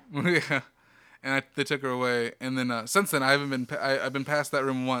yeah, and they took her away, and then since then I've been past that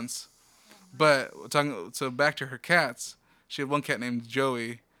room once. But so back to her cats. She had one cat named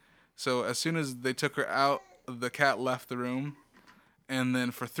Joey. So as soon as they took her out, the cat left the room, and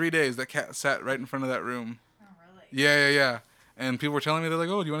then for 3 days that cat sat right in front of that room. Oh, really? Yeah. And people were telling me, they're like,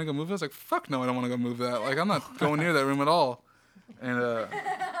 oh, do you want to go move it? I was like, fuck no, I don't want to go move that. Like, I'm not going near that room at all. And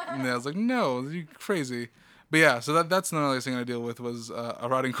And I was like, no, you crazy. But yeah, so that's another thing I deal with was a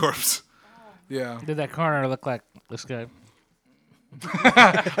rotting corpse. Yeah. Did that coroner look like this guy?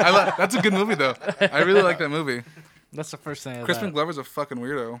 That's a good movie though. I really like that movie. That's the first thing I Crispin thought. Glover's a fucking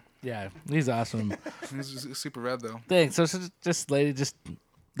weirdo. Yeah, he's awesome. He's just super rad though. Dang, so this lady just...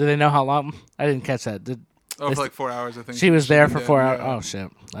 Did they know how long? I didn't catch that. Oh, This- for like 4 hours, I think. She was there been for dead, 4 hours? yeah. Oh,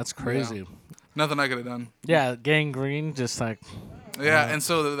 shit. That's crazy. Nothing I could have done. Yeah, gangrene, just like... Yeah, and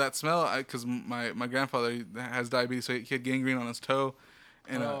so that smell, because my grandfather has diabetes, so he had gangrene on his toe,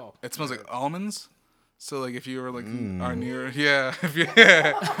 and Oh. it smells like almonds. So like if you were like are near, if you're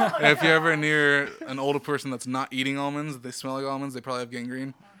ever near an older person that's not eating almonds, they smell like almonds. They probably have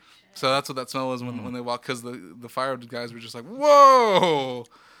gangrene. So that's what that smell was when they walk. Because the fire guys were just like, whoa.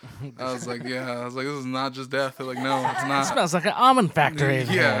 I was like, this is not just death. They're like, no, it's It not. smells like an almond factory. in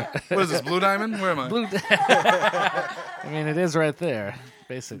Yeah. here. What is this, Blue Diamond? Where am I? Blue. I mean, it is right there,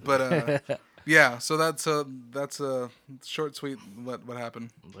 basically. But yeah, so that's a short, sweet what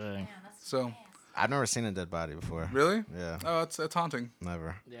happened. Dang. So I've never seen a dead body before. really, Yeah, oh, it's haunting.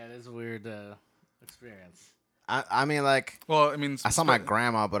 never. Yeah, it is a weird experience. I mean, like, Well, I mean, I saw my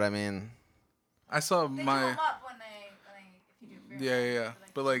grandma, but I mean, I saw They my come up when if you do yeah.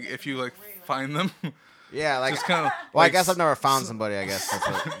 But like, if you like find them, yeah, like, just kind of well, I guess I've never found somebody. I guess that's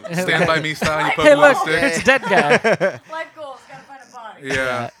what. stand by me style. And you poke Hey, them with a look, stick. it's a dead guy. life goals, gotta find a body.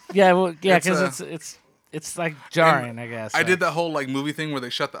 Yeah. Yeah, well, yeah, It's, because it's like jarring, I guess. I did that whole like movie thing where they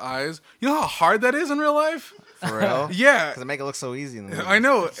shut the eyes. You know how hard that is in real life? For real? Yeah. Because they make it look so easy in the movie. I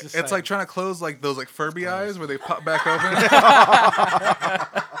know. just It's like trying to close like those like Furby eyes where they pop back open.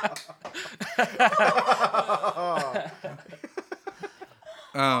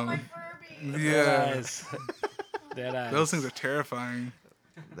 Furby. Yeah. Eyes. Dead eyes. Those things are terrifying.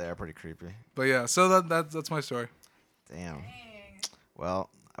 They are pretty creepy. But yeah, so that's my story. Damn. Dang. Well,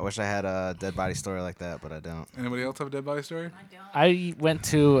 I wish I had a dead body story like that, but I don't. Anybody else have a dead body story? I don't. I went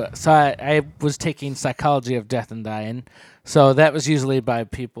to I was taking psychology of death and dying, so that was usually by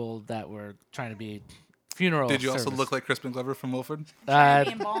people that were trying to be funeral. Did you also service. look like Crispin Glover from Wilford?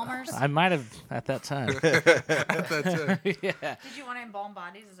 Maybe embalmers. I might have at that time. That's it. Yeah. Did you want to embalm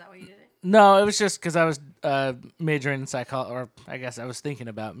bodies? Is that what you did? No, it was just because I was majoring in psychology, or I guess I was thinking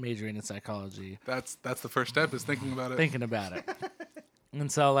about majoring in psychology, That's the first step is thinking about it. thinking about it. And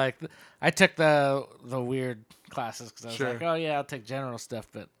so, like, I took the weird classes because I was Sure. like, oh yeah, I'll take general stuff,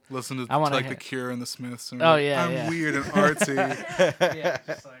 but Listen to I wanna like hear- The Cure and the Smiths. And Oh, like, yeah, I'm yeah. weird and artsy. yeah,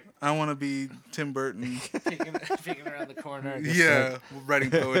 just like I want to be Tim Burton. peeking around the corner, just, Yeah, writing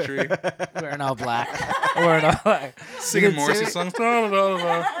poetry, like, wearing all black, wearing all black. singing didn't see Morrissey me? songs. Da, da, da,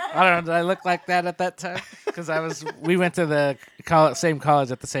 da. I don't know. Did I look like that at that time? Because we went to the same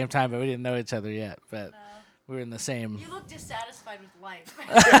college at the same time, but we didn't know each other yet. But we were in the same. You look dissatisfied with life.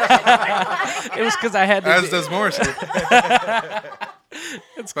 It was because I had to. As be- does Morrissey.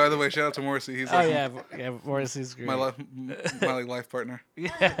 By the way, shout out to Morrissey. He's Oh like yeah, Morrissey's great. my life partner.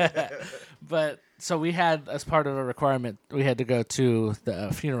 But so we had, as part of a requirement, we had to go to the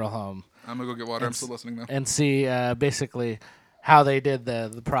funeral home I'm gonna go get water. I'm still listening though. and see basically how they did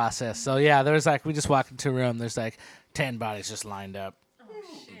the process. So yeah, there was like we just walked into a room. There's like 10 bodies just lined up,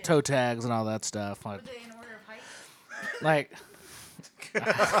 toe tags and all that stuff. Like, Were they in order of height? like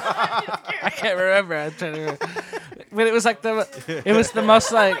I can't remember. I'm trying to remember. But it was like it was the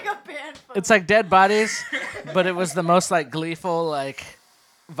most like Like a band photo. it's like dead bodies, but it was the most like gleeful like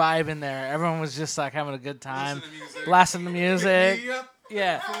vibe in there. Everyone was just like having a good time, blasting the music. Yep.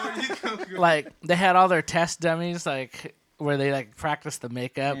 Yeah, like they had all their test dummies like where they like practice the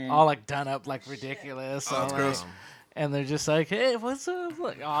makeup, all like done up like ridiculous. Oh, all, that's like- gross. And they're just like, "Hey, what's up?"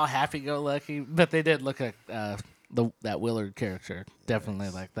 Like, all happy-go-lucky. But they did look like that Willard character, definitely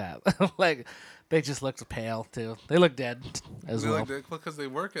like that. Like they just looked pale too. They look dead as They well. like because they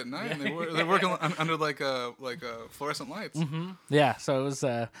work at night. And they're working under like fluorescent lights. Yeah, so it was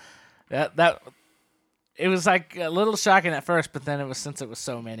that it was like a little shocking at first, but then since it was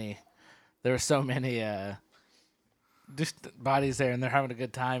so many, there were so many just bodies there, and they're having a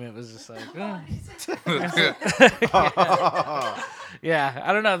good time. It was just like, yeah,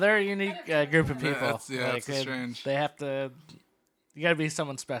 I don't know. They're a unique group of people. It's strange. They have to. You gotta be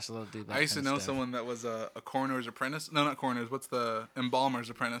someone special to do that. I used to kind of know stuff. someone that was a coroner's apprentice. No, not coroner's. What's the embalmer's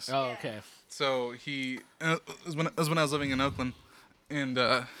apprentice? Oh, okay. So he it was when I was living in Oakland, and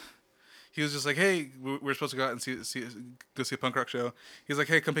he was just like, "Hey, we're supposed to go out and go see a punk rock show." He's like,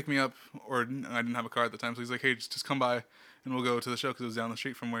 "Hey, come pick me up," or I didn't have a car at the time, so he's like, "Hey, just come by, and we'll go to the show because it was down the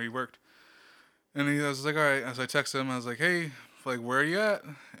street from where he worked." And I was like, "All right." So I texted him. I was like, "Hey, like, where are you at?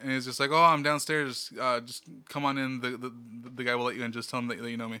 And he's just like, oh, I'm downstairs. Just come on in. The guy will let you in. Just tell him that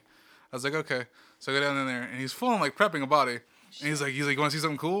you know me. I was like, okay. So I go down in there, and he's full on like prepping a body. And he's like, you want to see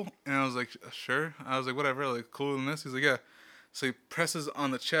something cool? And I was like, sure. I was like, whatever. Like, cooler than this? He's like, yeah. So he presses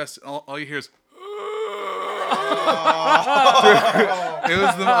on the chest. All you hear is. It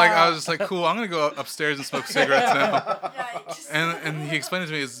was I was just like, cool. I'm gonna go upstairs and smoke cigarettes now. Yikes. And he explained it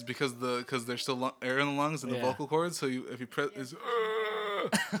to me is because there's still air in the lungs and the Yeah. vocal cords. So if you press, it's. So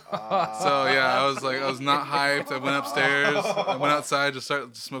yeah, I was not hyped. I went upstairs. I went outside to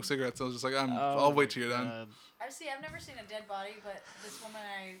smoke cigarettes. I was just like, I'll wait till you're done. I've never seen a dead body, but this woman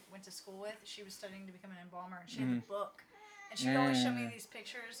I went to school with, she was studying to become an embalmer, and she had a book, and she would always show me these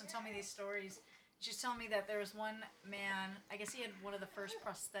pictures and tell me these stories. She's telling me that there was one man, I guess he had one of the first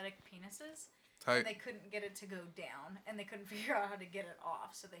prosthetic penises, Tight. and they couldn't get it to go down, and they couldn't figure out how to get it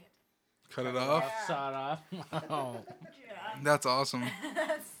off, so they had Cut it off. Yeah. Saw it off. Oh. yeah. That's awesome.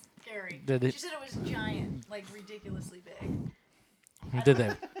 That's scary. Did it- She said it was giant, like ridiculously big. Did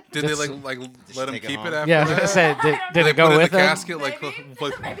they? Did they That's- let him take it keep home? it after? Yeah, I was that? gonna say, did Did it they go put it in with the him? casket like Maybe.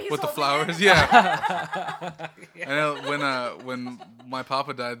 Maybe he's with the holding flowers? it. Yeah. I know when my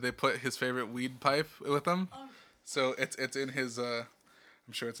papa died, they put his favorite weed pipe with him. So it's in his. I'm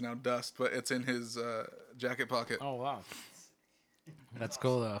sure it's now dust, but it's in his jacket pocket. Oh wow, that's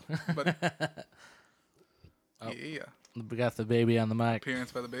cool though. But yeah, We got the baby on the mic.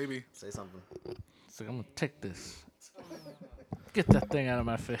 appearance by the baby. Say something. So I'm gonna take this. Get that thing out of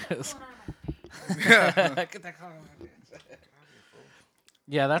my face. Yeah. Get that car out of my face.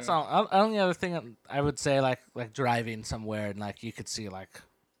 Yeah, that's all. Only other thing I would say, like driving somewhere and like you could see like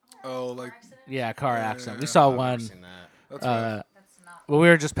Oh, like a car accident. We yeah. saw I've never one. seen that. that's right. That's not. Well, we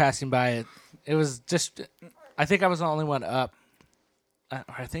were just passing by it. It was just. I think I was the only one up.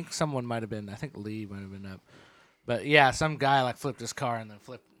 I think someone might have been. I think Lee might have been up. But yeah, some guy like flipped his car and then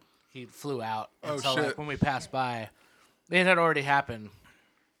he flew out. And Oh, so like shit. when we passed by, it had already happened,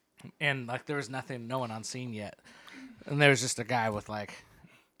 and like there was no one on scene yet, and there was just a guy with like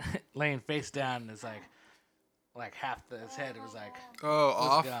laying face down, and it's like half his head was like Oh, was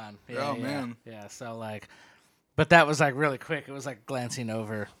off. gone. Oh, man. Yeah. So like, but that was like really quick. It was like glancing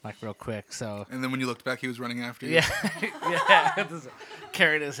over like real quick. So. And then when you looked back, he was running after you. Yeah, yeah. Just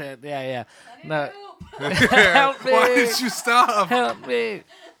carried his head. Yeah. No, Help. help me! Why did you stop? Help me!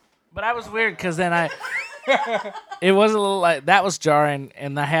 But I was weird because then it was a little like that was jarring,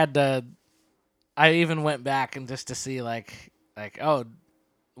 and I had to. I even went back and just to see like oh,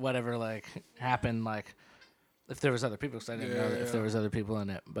 whatever like happened like if there was other people because I didn't know if there was other people in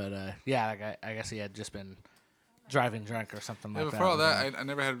it. But yeah, like I guess he had just been driving drunk or something Yeah, like but that. for all that, I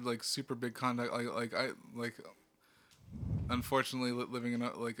never had like super big contact. Unfortunately, living in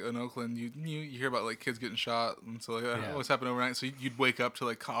in Oakland, you hear about like kids getting shot, and so like that Yeah. always happened overnight. So you'd wake up to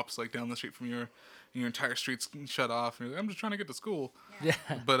like cops like down the street from your entire street's shut off, and you're like, I'm just trying to get to school. Yeah.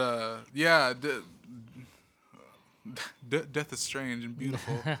 But yeah, death is strange and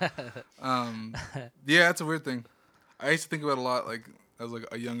beautiful. Yeah, it's a weird thing. I used to think about it a lot, like as like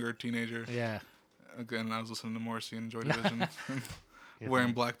a younger teenager. Yeah. Again, I was listening to Morrissey and Joy Division,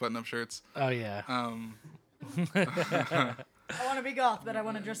 wearing black button-up shirts. Oh yeah. I want to be goth, but I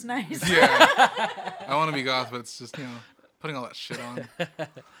want to dress nice. Yeah, I want to be goth, but it's just putting all that shit on.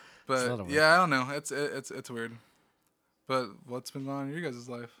 But little weird. yeah, I don't know. It's weird. But what's been going on in your guys'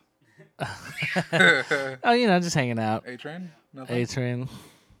 life? Oh, just hanging out. A train? Nothing. A train.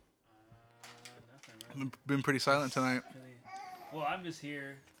 Been pretty silent tonight Well, I'm just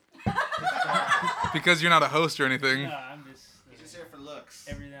here. because you're not a host or anything. I'm just. He's just here for looks.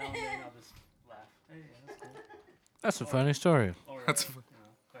 Every now and then I'll just laugh. Hey, yeah, that's cool. That's a funny story. Or That's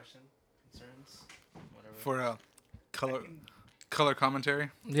question, concerns, whatever. For color commentary.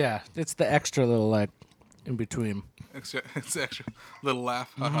 Yeah, it's the extra little like in between. It's extra little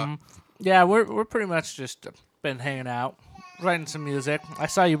laugh. Haha. Yeah, we're pretty much just been hanging out, writing some music. I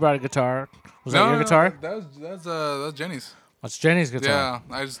saw you brought a guitar. Was that your guitar? That was Jenny's. That's Jenny's guitar.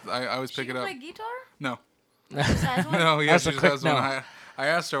 Yeah, I always She pick it can up. play guitar? No, Besides one? no, yeah, That's she a just quick has one. no. I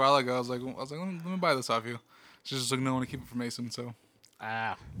asked her a while ago. I was like, let me buy this off you. She's just like, no, I want to keep it for Mason. So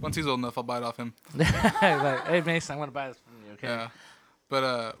Ah. once he's old enough, I'll buy it off him. Like, hey Mason, I want to buy this from you. Okay. Yeah,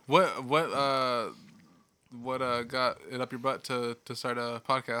 but what got it up your butt to start a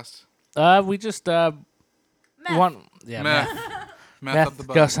podcast? We just Meth. want meth, Math up the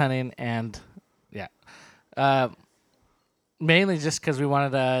butt. ghost hunting, and yeah, mainly just because we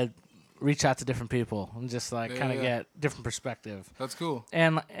wanted to reach out to different people and just like kind of Yeah. get different perspective. That's cool.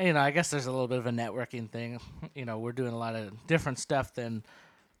 And I guess there's a little bit of a networking thing. We're doing a lot of different stuff than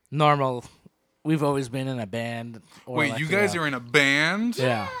normal we've always been in a band. Or Wait, like, you guys are in a band?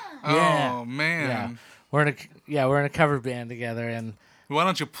 Yeah. Oh Yeah. man. Yeah. We're in a cover band together, and Why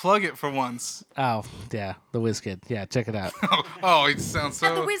don't you plug it for once? the WizKid. Yeah, check it out. Oh, it sounds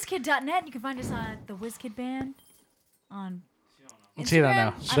At so. thewizkid.net. You can find us on the WizKid Band on Instagram. She don't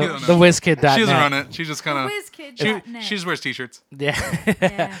know. She don't know. The WizKid.net. She doesn't run it. She just kind of. WizKid.net. She just wears t-shirts. Yeah.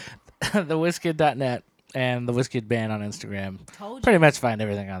 Yeah. The WizKid.net and the WizKid Band on Instagram. Told you. Pretty much find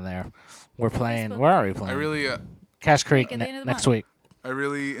everything on there. We're playing. Facebook. Where are we playing? I really, Cash Creek At the end of the next month. week. I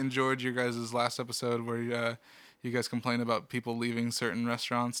really enjoyed your guys' last episode where you guys complained about people leaving certain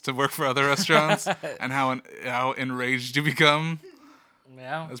restaurants to work for other restaurants and how enraged you become.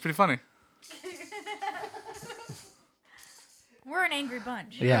 Yeah. That's pretty funny. We're an angry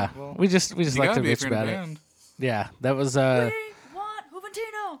bunch. Yeah. well, we just You like gotta to be if bitch you're in a about it. band. Yeah. That was We want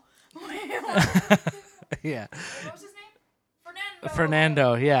Juventino. yeah. What was his name?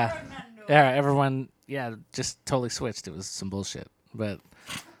 Fernando, yeah. Fernando. Yeah, everyone just totally switched. It was some bullshit. But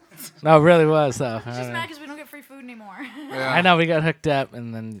no, it really was though. It's just mad because we don't get free food anymore. Yeah. I know we got hooked up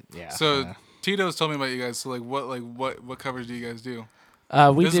and then So Tito's told me about you guys. So what covers do you guys do?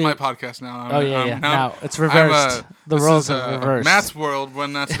 we This did is my podcast now. Oh yeah. Now it's reversed. The this roles is, are reversed. Matt's world.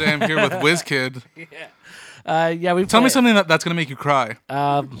 When today I'm here with WizKid. yeah, we Tell me play- something that's gonna make you cry.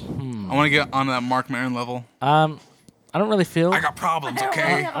 I hmm. want to get on that Mark Maron level. I don't really feel. I got problems,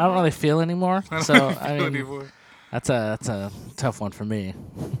 okay? I don't really feel anymore. I don't So really I feel mean, anymore. that's a tough one for me.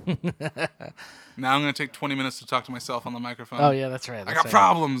 Now I'm gonna take 20 minutes to talk to myself on the microphone. Oh yeah, that's right. I that's got right.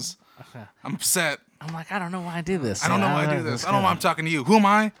 problems. I'm upset. I'm like, I don't know why I do this. I don't know why I do this. I don't know why I'm talking to you. Who am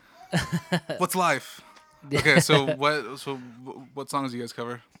I? What's life? Okay, so what songs do you guys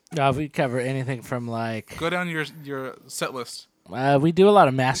cover? We cover anything from like Go down your set list. we do a lot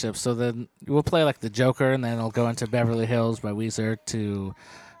of mashups. So then we'll play like the Joker, and then it'll go into Beverly Hills by Weezer to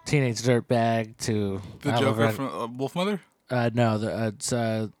Teenage Dirtbag to The Joker from Wolfmother? no, it's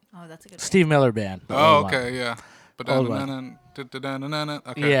Oh, that's a good Steve Miller Band. the Oh, old one. okay, yeah. Old one.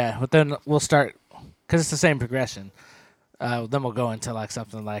 Okay. Yeah, but then we'll start because it's the same progression. Then we'll go into like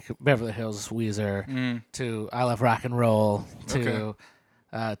something like Beverly Hills Weezer to I Love Rock and Roll to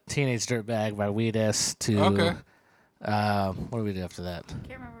Teenage Dirtbag by Weedus to Okay. what do we do after that?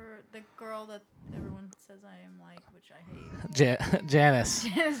 Can't remember the girl that everyone says I am like, which I hate. Janice.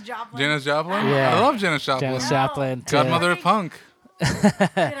 Janis Joplin. Janis Joplin? Yeah. I love Janis Joplin. Janis No. Joplin. to- Godmother of Punk. Get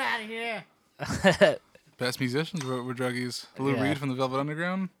out of here. Best musicians were druggies. Lou Yeah. Reed from the Velvet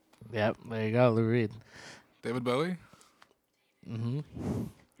Underground. Yep, there you go, Lou Reed. David Bowie.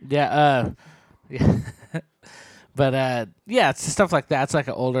 Yeah, yeah. But yeah, it's stuff like that. It's like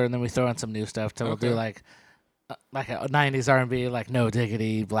an older, and then we throw in some new stuff. So we'll do Okay. like a '90s R&B, like No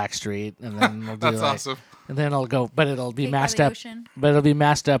Diggity, Blackstreet, and then we'll do That's like, awesome. and then it'll go, but it'll be Cake by mashed the up. Ocean. But it'll be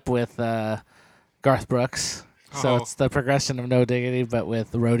mashed up with Garth Brooks. So Oh. it's the progression of No Diggity, but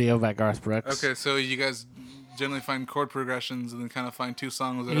with Rodeo by Garth Brooks. Okay, so you guys generally find chord progressions and then kind of find two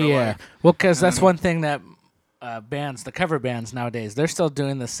songs that are Yeah. like. Well, because and that's then- one thing that bands, the cover bands nowadays, they're still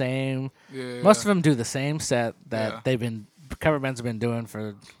doing the same. Yeah. Most of them do the same set that Yeah. cover bands have been doing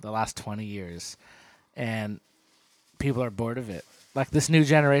for the last 20 years, and people are bored of it. Like this new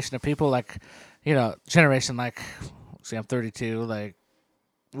generation of people, like generation like, see, I'm 32. Like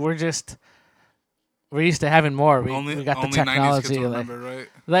we're used to having more. We got the only 90s technology, kids will like, remember,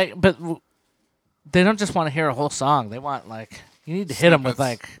 right? but they don't just want to hear a whole song. They want you need to hit them with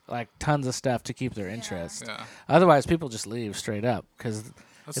Snippets. like tons of stuff to keep their interest. Yeah. Otherwise, people just leave straight up because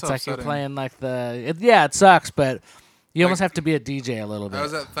That's it's so like you're upsetting. playing like it sucks, but you almost Like, have to be a DJ a little bit. I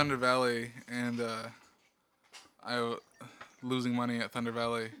was at Thunder Valley and losing money at Thunder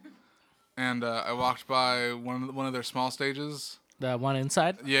Valley, and I walked by one of their small stages. The one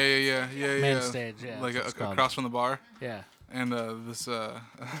inside? Yeah. Main stage, yeah, Like that's what it's called. across from the bar, Yeah. and this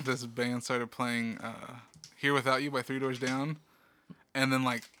this band started playing "Here Without You" by Three Doors Down, and then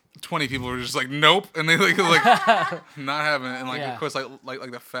like 20 people were just like, nope, and they like not having it, and like Yeah. of course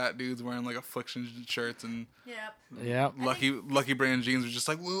like the fat dudes wearing like Affliction shirts and Yep. Yep. Lucky Brand jeans were just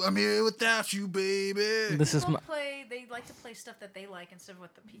like, well, I'm here without you, baby. This is People my, they like to play stuff that they like instead of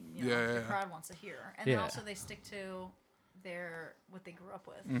what the Yeah. the crowd wants to hear, and Yeah. then also they stick to what they grew up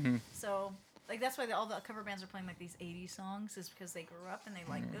with. Mm-hmm. So like that's why all the cover bands are playing like these '80s songs is because they grew up and they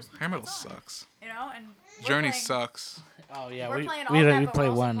like those. Hair metal good songs, sucks. You know, and we're Journey playing, sucks. oh yeah, We're we playing all we, that, we but play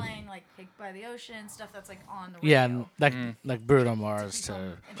we're also one. playing like Cake by the Ocean stuff that's like on the radio. Yeah, and like Bruno Mars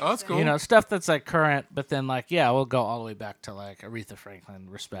to Oh, that's cool. stuff that's like current, but then like we'll go all the way back to like Aretha Franklin,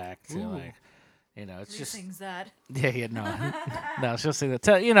 Respect to like it's Who just sings that? yeah no she'll sing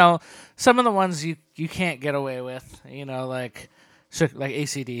that. Some of the ones you can't get away with, like like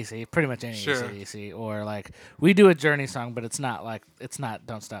AC/DC, pretty much any Sure. AC/DC, or like we do a Journey song, but it's not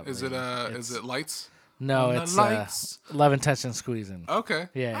Don't Stop. Is it Believing. is it Lights? No, On the it's Lights. Love and Touch and Squeezing. Okay.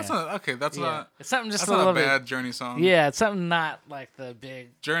 Yeah, That's yeah. not okay. That's Yeah. not. It's something just That's a not little a bit. bad Journey song. Yeah, it's something not like the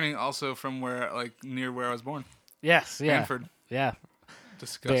big. Journey also from where near where I was born. Yes, yeah, Hanford. yeah.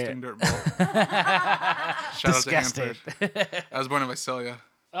 Disgusting dirt ball. Shout Disgusting. out to Hanford. I was born in Visalia.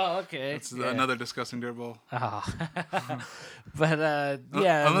 Oh, okay. It's yeah. another disgusting dirt ball. Oh. But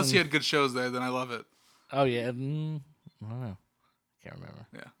yeah. Unless you had good shows there, then I love it. Oh yeah. I don't know. Can't remember.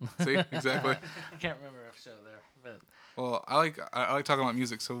 Yeah. See, exactly. I can't remember a show there, but. Well, I like talking about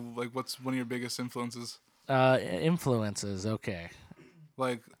music. So, like, what's one of your biggest influences? Influences. Okay.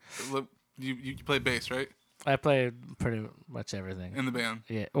 Like, look, you play bass, right? I play pretty much everything. In the band.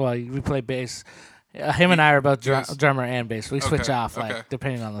 Yeah. Well, we play bass. Him and I are both Yes. drummer and bass. We switch Okay, off okay. like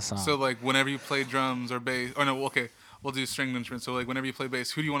depending on the song. So, like, whenever you play drums or bass, or no, okay, we'll do stringed instruments. So, like, whenever you play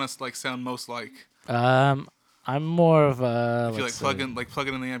bass, who do you want us to like sound most like? I'm more of a. If you let's plug see. in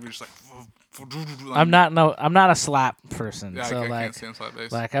the amp, you're just like. I'm not a slap person. Yeah, so I like, can't stand slap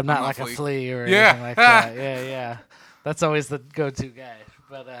bass. like I'm not like Flea. a flea or Yeah. anything like that. Yeah, yeah. That's always the go-to guy.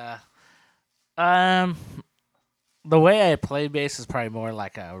 But the way I play bass is probably more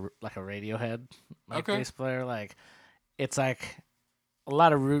like a Radiohead Okay. bass player. Like it's like a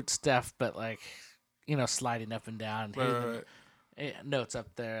lot of root stuff, but like sliding up and down, Right, hitting right, notes up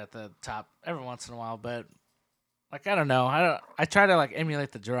there at the top every once in a while. But like I don't know, I try to like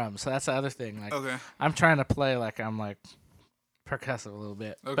emulate the drums. So that's the other thing. Like Okay. I'm trying to play like I'm like percussive a little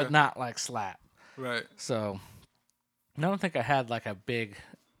bit, Okay. but not like slap. Right. So I don't think I had like a big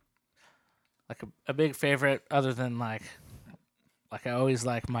favorite other than like I always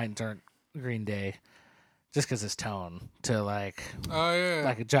like Mike Dirnt Green Day just because his tone to like Oh yeah.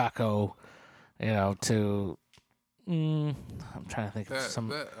 like a Jocko, to I'm trying to think of that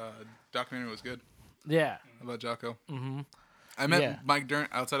some documentary was good yeah. about Jocko. Mm-hmm. I met Yeah. Mike Dirnt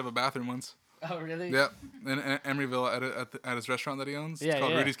outside of a bathroom once. Oh really? Yeah, in Emeryville at his restaurant that he owns. Yeah, It's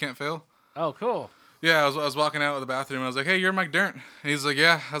called yeah. Rudy's Can't Fail. Oh cool. Yeah, I was walking out of the bathroom and I was like, "Hey, you're Mike Dirnt." And he's like,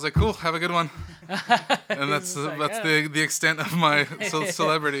 "Yeah." I was like, "Cool, have a good one." And that's He's just like, that's "Yeah." the extent of my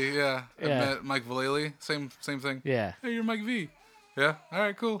celebrity. Yeah. I Yeah. met Mike Vallely. Same thing. Yeah. Hey, you're Mike V. Yeah. All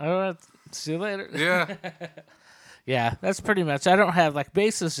right. Cool. All right. See you later. Yeah. Yeah, that's pretty much. I don't have like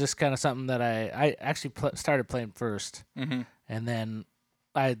bass is just kind of something that I actually started playing first, Mhm. and then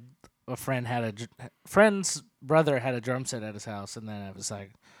a friend's brother had a drum set at his house, and then I was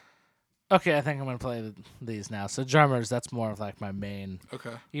like, okay, I think I'm gonna play these now. So drummers, that's more of like my main.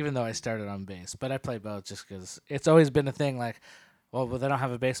 Okay. Even though I started on bass, but I play both just because it's always been a thing. Like, well, they don't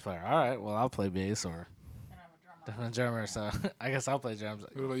have a bass player. All right, well, I'll play bass or I'm a drummer, so I guess I'll play drums.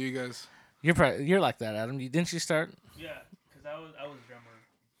 What about you guys? You're like that, Adam. Didn't you start? Yeah, because I was drummer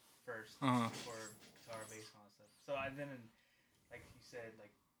first Uh-huh. for guitar, bass, and all that stuff. So I then, like you said, like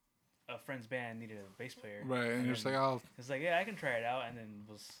a friend's band needed a bass player. Right, and you're just like, "Oh, It's like, yeah, I can try it out, and then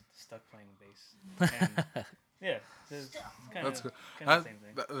was stuck playing bass. And yeah, so it's kind that's of good." the same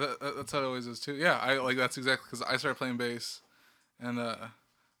thing. That's how it always is too. Yeah, I like that's exactly because I started playing bass, and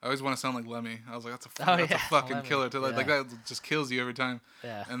I always want to sound like Lemmy. I was like, that's a Oh, yeah, fucking Lemmy. killer. Like Yeah. that just kills you every time.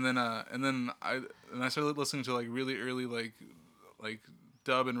 Yeah. And then I started listening to like really early like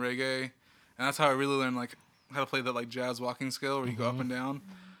dub and reggae, and that's how I really learned like how to play that like jazz walking scale where you go up and down,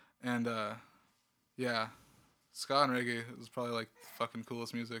 and yeah, ska and reggae is probably like the fucking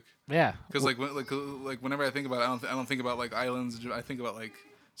coolest music. Yeah. Because like whenever I think about it, I don't think about like islands. I think about like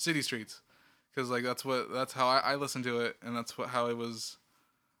city streets. Because like that's how I listen to it, and that's how it was.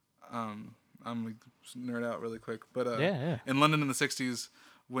 I'm like nerd out really quick, but Yeah. in London in the '60s,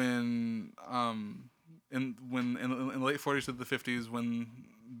 when in the late '40s to the '50s, when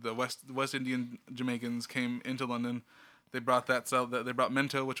the West Indian Jamaicans came into London, they brought they brought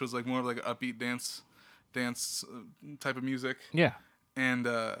mento, which was like more of like an upbeat dance type of music. Yeah. And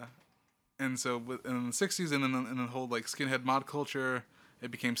so in the '60s, and then in the whole like skinhead mod culture,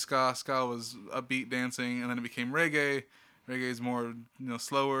 it became ska. Ska was upbeat dancing, and then it became reggae. Reggae is more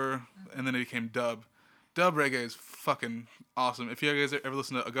slower, and then it became dub. Dub reggae is fucking awesome. If you guys ever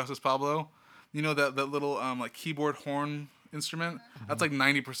listen to Augustus Pablo, you know that little like keyboard horn instrument. That's like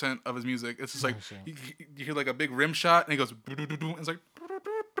 90% of his music. It's just like you hear like a big rim shot, and he goes. It's like.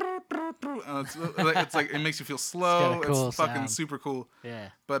 It's like it makes you feel slow. It's got a cool It's fucking sound. super cool. Yeah.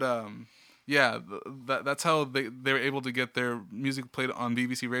 But yeah, that's how they were able to get their music played on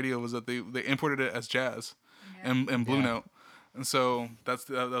BBC Radio, was that they imported it as jazz and Blue Yeah. Note, and so that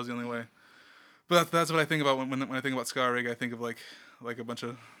was the only way. But that's what I think about when I think about ska reggae. I think of like a bunch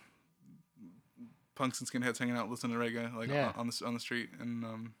of punks and skinheads hanging out, listening to reggae, like Yeah. on the street,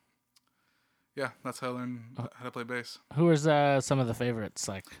 and yeah, that's how I learned how to play bass. Who was some of the favorites?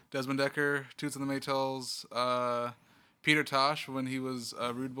 Like, Desmond Decker, Toots and the Maytals, Peter Tosh when he was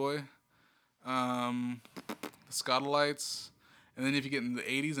Rude Boy, the Scotalites, and then if you get in the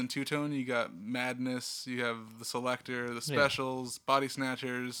 80s and two-tone, you got Madness, you have the Selector, the Specials, Body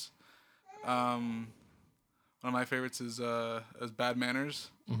Snatchers. One of my favorites is Bad Manners.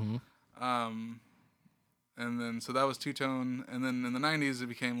 mm-hmm. And then so that was two-tone, and then in the 90s it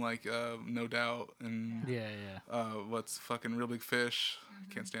became like No Doubt and yeah. what's fucking Real Big Fish.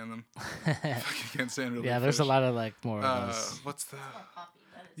 Can't stand them. Fucking can't stand Real Big Yeah, Fish. there's a lot of like more of those. What's the More poppy,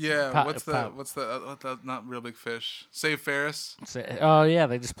 but it's yeah? Pop- what's the pop. what's the not Real Big Fish? Save Ferris. Oh yeah,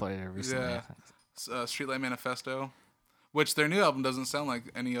 they just played it recently. Yeah. Streetlight Manifesto, which their new album doesn't sound like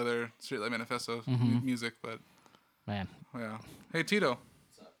any other Streetlight Manifesto music, but Man, yeah. Hey Tito.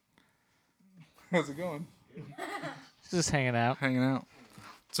 How's it going? just hanging out. Hanging out.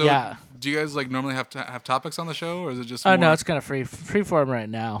 So Yeah. do you guys like normally have to have topics on the show, or is it just Oh no, more it's kind of free form right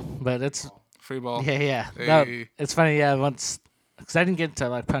now, but it's free ball? yeah. No, Hey. it's funny. Yeah, once because I didn't get into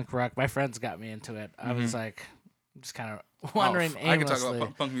like punk rock, my friends got me into it. I was like just kind of wandering I could talk aimlessly.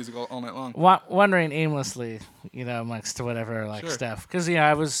 about punk music all night long. Wandering aimlessly, amongst whatever like Sure. stuff. Because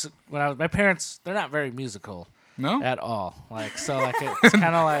my parents, they're not very musical No? at all. Like so, like it's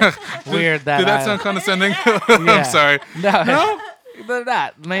kind of like weird that Did that I- sound condescending? Yeah. I'm sorry. No, they're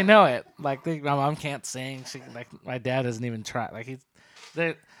not. They know it. Like my mom can't sing. My dad doesn't even try. Like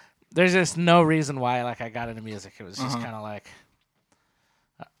there's just no reason why like I got into music. It was just kind of like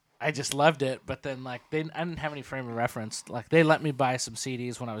I just loved it. But then like I didn't have any frame of reference. Like they let me buy some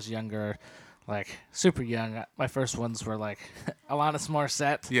CDs when I was younger, like super young. My first ones were like Alanis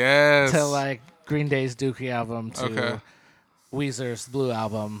Morissette Yes. to like Green Day's Dookie album to Okay. Weezer's Blue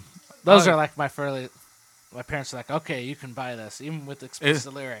album. Those Oh. are like my parents are like, okay, you can buy this, even with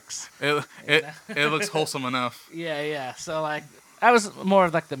explicit lyrics. It looks wholesome enough. Yeah. So like, I was more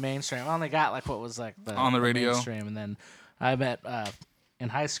of like the mainstream. I only got like what was like On the radio. mainstream, and then I met in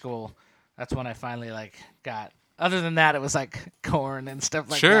high school. That's when I finally like got. Other than that, it was like Korn and stuff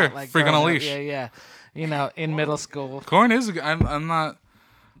like Sure, that. Like Freak on a growing up. Leash. Yeah. In middle school. Korn is. I'm not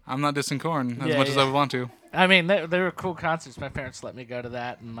dissing Korn as Yeah, much as I yeah. would want to. I mean, they were cool concerts. My parents let me go to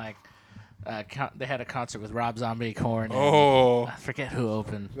that, and like, they had a concert with Rob Zombie, Korn. And Oh, I forget who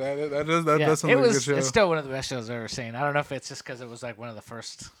opened. that does Yeah, sound it like a good was. show. It's still one of the best shows I've ever seen. I don't know if it's just because it was like one of the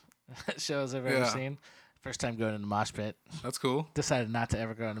first shows I've ever Yeah. seen. First time going in the mosh pit. That's cool. Decided not to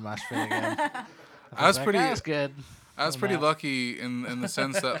ever go in the mosh pit again. I was Like, pretty. That was good. I was on pretty that. lucky in the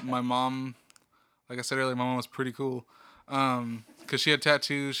sense that my mom, like I said earlier, my mom was pretty cool. 'Cause she had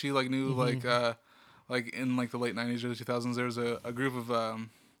tattoos. She like knew like in like the late 90s, early 2000s, there was a group of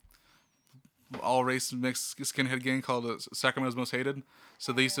all race mixed skinhead gang called Sacramento's Most Hated.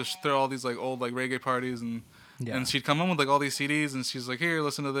 So they used to throw all these like old like reggae parties and she'd come home with like all these CDs and she's like, here,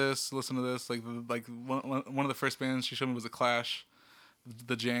 listen to this. Like one of the first bands she showed me was The Clash,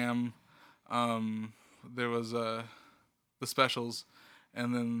 The Jam. There was The Specials,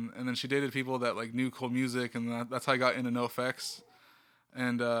 and then she dated people that like knew cool music, and that's how I got into NoFX,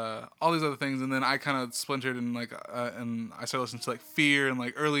 and all these other things. And then I kind of splintered and like and I started listening to like Fear and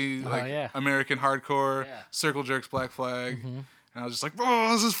like early like yeah. American hardcore, Yeah. Circle Jerks, Black Flag, and I was just like,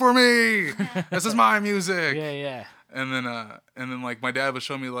 oh, this is for me. This is my music. Yeah. And then like my dad would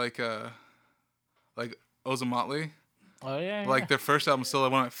show me like Ozomatli. Oh yeah. Like their first album is still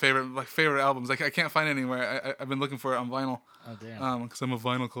one of my favorite albums. Like I can't find it anywhere. I've been looking for it on vinyl. Oh damn. Because I'm a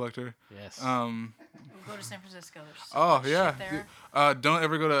vinyl collector. Yes. We'll go to San Francisco. There's so Oh much yeah. shit there. Don't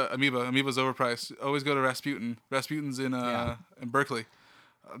ever go to Amoeba. Amoeba's overpriced. Always go to Rasputin. Rasputin's in Berkeley.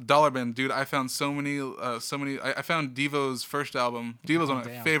 Dollar Bin, dude. I found so many. I found Devo's first album. Devo's one of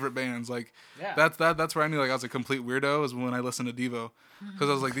my damn. favorite bands. Like Yeah. that's where I knew like I was a complete weirdo, is when I listened to Devo, because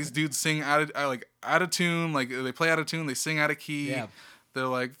I was like, these dudes sing out of tune. Like they play out of tune. They sing out of key. Yeah. They're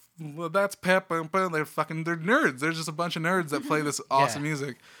like, well, that's pep. They're nerds. They're just a bunch of nerds that play this awesome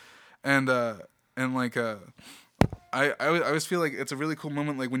music, and like I always feel like it's a really cool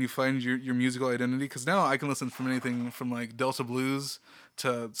moment, like when you find your musical identity. Because now I can listen from anything from like Delta blues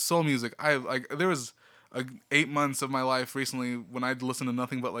to soul music. There was 8 months of my life recently when I'd listen to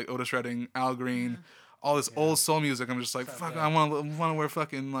nothing but like Otis Redding, Al Green, all this old soul music. I'm just like, fuck, I want to wear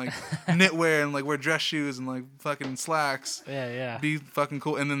fucking like knitwear and like wear dress shoes and like fucking slacks. Yeah. Be fucking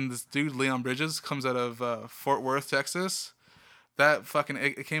cool. And then this dude Leon Bridges comes out of Fort Worth, Texas. That fucking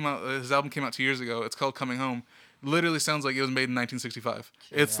it came out. His album came out 2 years ago. It's called Coming Home. Literally sounds like it was made in 1965.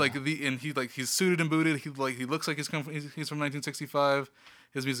 It's like he's suited and booted. He looks like he's from 1965.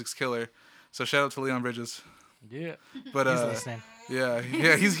 His music's killer. So shout out to Leon Bridges. Yeah. But He's listening. yeah,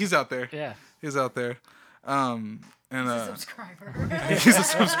 he's out there. Yeah. He's out there. And Subscriber. he's a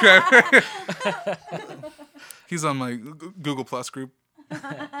subscriber. He's on my Google Plus group.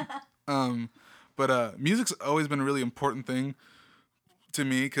 But music's always been a really important thing to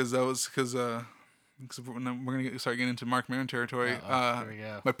me because we're gonna start getting into Mark Maron territory. Here we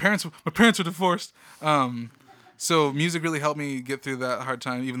go. My parents were divorced. So music really helped me get through that hard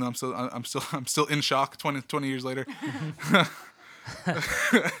time, even though I'm still in shock 20 years later.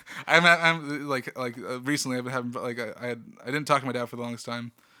 I'm recently I've been having I didn't talk to my dad for the longest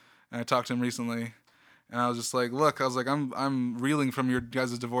time, and I talked to him recently, and I was just like, look, I was like, I'm reeling from your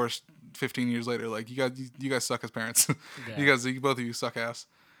guys' divorce 15 years later. Like you guys suck as parents. Yeah. Both of you suck ass.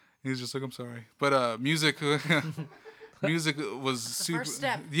 He was just like, I'm sorry, but music was super. First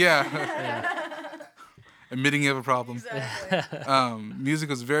step. Yeah. Admitting you have a problem. Exactly. Music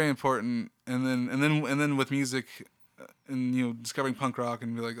was very important, and then with music, and discovering punk rock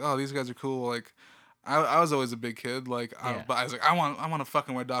and be like, oh, these guys are cool. Like, I was always a big kid. Like, but I was like, I want to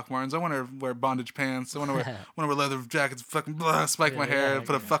fucking wear Doc Martens. I want to wear bondage pants. I want to wear leather jackets. Fucking spike my hair.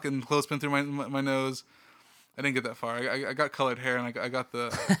 Put a fucking clothespin through my nose. I didn't get that far. I got colored hair and I got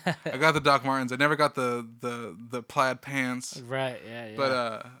the Doc Martens. I never got the plaid pants. Right. Yeah. Yeah.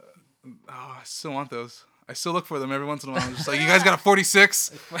 But I still want those. I still look for them every once in a while. I'm just like, you guys got a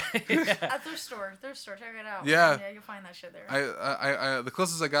 46? At thrift store, check it out. Yeah. Yeah, you'll find that shit there. I the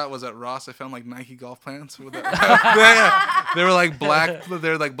closest I got was at Ross. I found like Nike golf pants. With that. They were like black.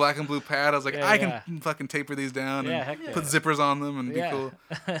 They're like black and blue pad. I was like, I can fucking taper these down and heck yeah. put zippers on them and be Yeah. cool.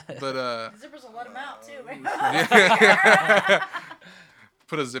 But The zippers will let them out too.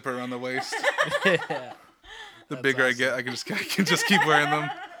 put a zipper around the waist. Yeah. The bigger I get, I can just keep wearing them.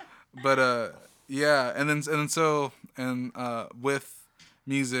 But yeah, and then with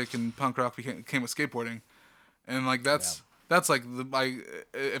music and punk rock came with skateboarding, and like that's like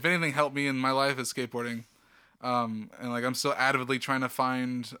if anything helped me in my life is skateboarding, and like I'm still avidly trying to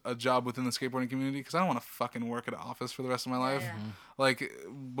find a job within the skateboarding community because I don't want to fucking work at an office for the rest of my life. Yeah. Like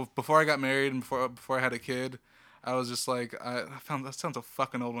before I got married and before I had a kid, I was just like, I found that sounds so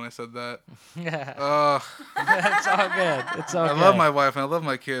fucking old when I said that. Yeah. It's all good. It's all I good. love my wife and I love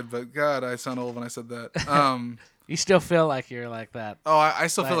my kid, but God, I sound old when I said that. You still feel like you're like that. Oh, I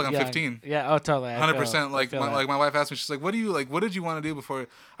still feel like I'm young. 15. Yeah. Oh, totally. 100%. Like My wife asked me, she's like, "What did you want to do before?"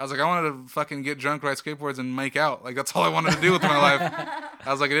 I was like, "I wanted to fucking get drunk, ride skateboards, and make out. Like that's all I wanted to do with my life."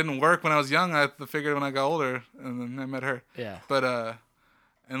 I was like, it didn't work when I was young. I figured when I got older, and then I met her. Yeah. But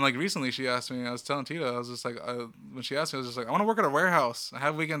and like recently, she asked me. I was telling Tita, I was just like, when she asked me, I was just like, I want to work at a warehouse. I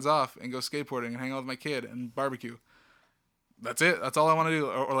have weekends off and go skateboarding and hang out with my kid and barbecue. That's it. That's all I want to do,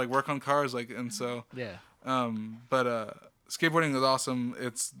 or like work on cars, like and so. Yeah. But skateboarding is awesome.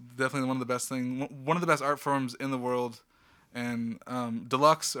 It's definitely one of the best art forms in the world. And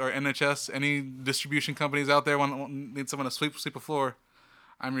Deluxe or NHS, any distribution companies out there need someone to sweep a floor,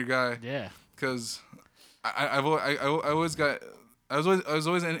 I'm your guy. Yeah. Because I was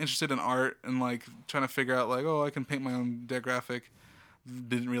always interested in art and like trying to figure out like, oh, I can paint my own dead graphic.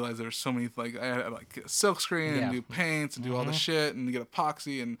 Didn't realize there were so many like I had like a silk screen and do paints and do all the shit and get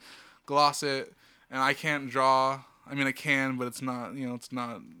epoxy and gloss it. And I can't draw. I mean, I can, but it's not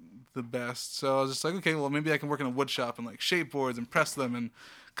the best. So I was just like, okay, well, maybe I can work in a wood shop and like shape boards and press them and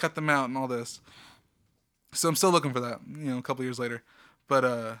cut them out and all this. So I'm still looking for that, a couple years later.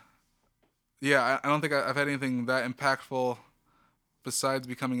 But yeah, I don't think I've had anything that impactful besides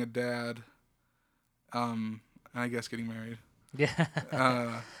becoming a dad. And I guess getting married. Yeah.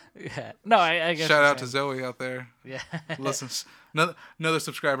 Yeah. No, I guess. Shout out to Zoe out there. Yeah. Listen, another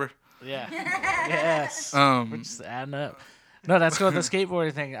subscriber. Yeah. Yes. Um, We're just adding up. No, that's cool. The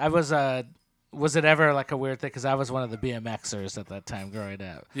skateboarding thing. I was it ever like a weird thing? Because I was one of the BMXers at that time growing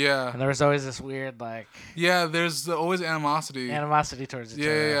up. Yeah. And there was always this weird like. Yeah, there's always animosity. Animosity towards each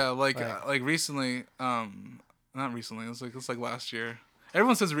other. Yeah. Like recently, not recently. It's like last year.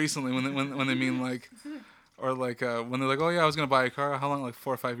 Everyone says recently when they mean like. Or like when they're like, oh yeah, I was gonna buy a car. How long? Like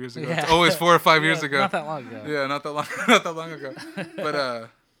 4 or 5 years ago. Yeah. It's always 4 or 5 years ago. Not that long ago. Yeah, not that long ago. But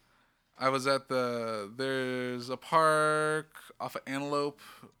I was at there's a park off of Antelope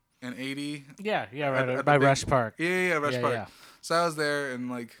and 80. Yeah, right. At By the big- Rush Park. Yeah, Rush Park. Yeah. So I was there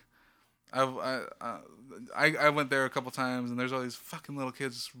and like, I went there a couple times and there's all these fucking little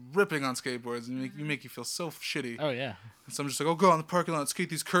kids just ripping on skateboards and make you feel so shitty. Oh yeah. And so I'm just like, oh, go out in the parking lot, skate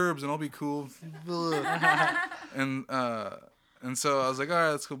these curbs, and I'll be cool. and so I was like, all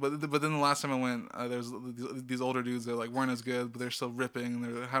right, that's cool. But then the last time I went, there was these older dudes that like weren't as good, but they're still ripping and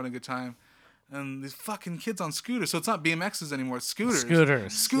they're having a good time. and these fucking kids on scooters. So it's not BMXs anymore; it's scooters.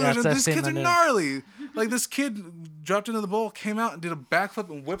 Scooters. Yeah, And I've these seen kids the are news. gnarly. Like this kid dropped into the bowl, came out and did a backflip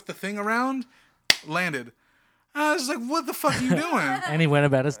and whipped the thing around, landed. I was like, "What the fuck are you doing?" And he went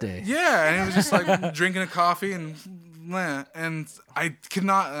about his day. Yeah, and he was just like drinking a coffee and I could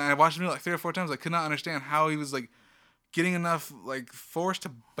not. And I watched him like 3 or 4 times. I could not understand how he was like getting enough like force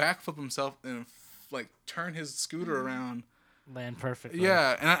to backflip himself and like turn his scooter around. Land perfectly.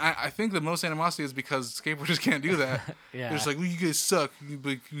 Yeah, and I think the most animosity is because skateboarders can't do that. Yeah. They're just like, well, you guys suck,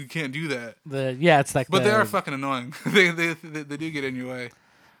 but you can't do that. It's like. But they are fucking annoying. they do get in your way.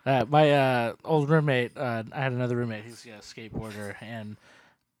 My old roommate. I had another roommate. He's a skateboarder, and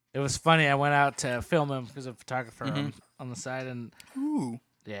it was funny. I went out to film him because I'm a photographer on the side, and Ooh.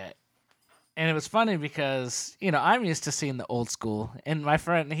 yeah. And it was funny because, I'm used to seeing the old school. And my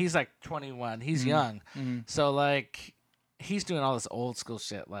friend, he's like 21. He's young. So, like, he's doing all this old school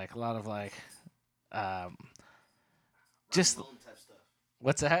shit. Like, a lot of, like, just.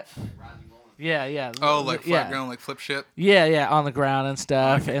 What's that? Yeah. Oh, like yeah. flat ground, like flip shit. Yeah, on the ground and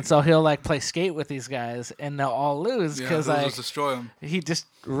stuff. And so he'll, like, play skate with these guys, and they'll all lose Yeah, because, they'll like, just destroy them. he just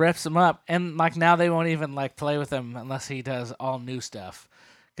rips them up. And, like, now they won't even, like, play with him unless he does all new stuff.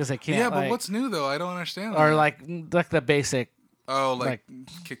 Because they can't. Yeah, but like, what's new though? I don't understand. or that. like the basic oh, like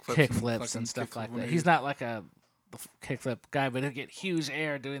kickflips kickflips and stuff like that. fucking He's not like a kickflip guy, but he'll get huge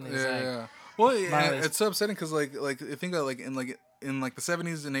air doing these. Yeah. Well, yeah, gnarly- it's so upsetting because like I think that like in the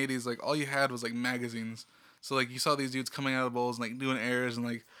 70s and 80s, like all you had was like magazines. So like you saw these dudes coming out of the bowls and like doing airs and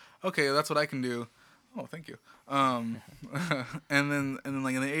like, okay, that's what I can do. Oh, thank you. and then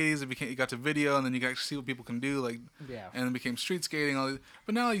like in the 80s it got to video, and then you got to see what people can do, like Yeah. and it became street skating. All these,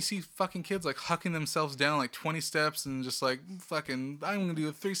 but now you see fucking kids like hucking themselves down like 20 steps and just like fucking I'm gonna do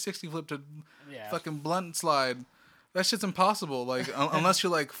a 360 flip to fucking blunt slide. That shit's impossible. Like unless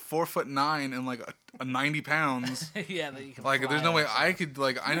you're like 4'9" and like a 90 pounds. Yeah, that you can. Like fly there's no way and I could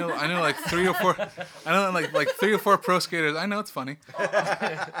like I know like 3 or 4 I know like 3 or 4 pro skaters. I know it's funny.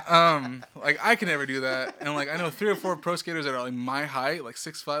 Like I can never do that. And like I know 3 or 4 pro skaters that are like my height, like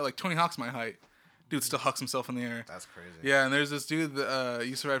 6'5", like Tony Hawk's my height. Dude still hucks himself in the air. That's crazy. Yeah, and there's this dude that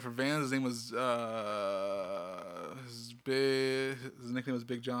used to ride for Vans. His name was his nickname was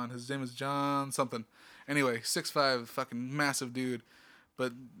Big John. His name was John something. Anyway, 6'5", fucking massive dude,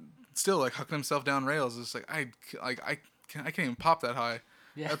 but still like hucking himself down rails. It's like I can't even pop that high.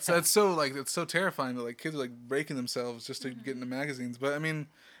 Yeah. That's so like it's so terrifying that like kids are like breaking themselves just to get into magazines. But I mean,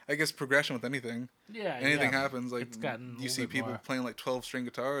 I guess progression with anything. Yeah. Anything yeah. happens. Like It's gotten a you little see bit people more. playing like 12-string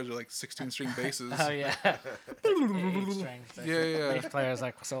guitars or like 16-string basses. Oh yeah. Yeah. Bass players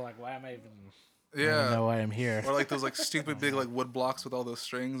like why am I even? I don't Yeah. know why I'm here. Or like those like stupid big like wood blocks with all those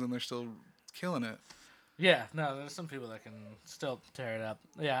strings, and they're still killing it. Yeah, no, there's some people that can still tear it up.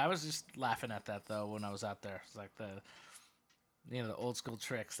 Yeah, I was just laughing at that though when I was out there. It's like the old school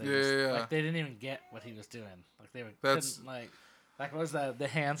tricks. They Yeah. Like they didn't even get what he was doing. Like they That's- couldn't like what was the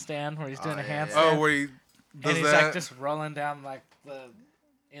handstand where he's doing a yeah, handstand? yeah. Oh, where he and does he's that? like just rolling down like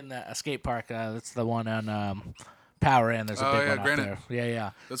in the skate park. That's the one on Power Inn. There's a Oh, big yeah, one out Granite. there.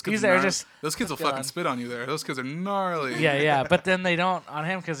 Yeah. Those He's kids, there are just those kids will chilling. fucking spit on you there. Those kids are gnarly. yeah. But then they don't on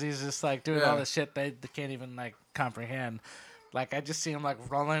him because he's just like doing all Yeah. this shit they can't even like comprehend. Like I just see him like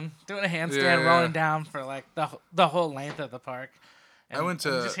doing a handstand, Yeah. rolling down for like the whole length of the park. And, I went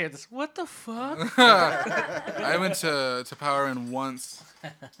and you to- just hear this. What the fuck? I went to Power Inn once.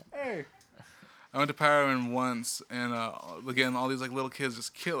 Hey. I went to Power Inn once, and again, all these like little kids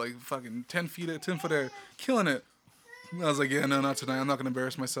just kill like fucking 10 foot air, killing it. And I was like, yeah, no, not tonight. I'm not gonna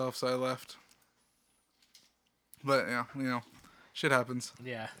embarrass myself, so I left. But yeah, shit happens.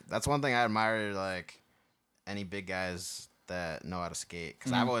 Yeah. That's one thing I admire, like any big guys that know how to skate.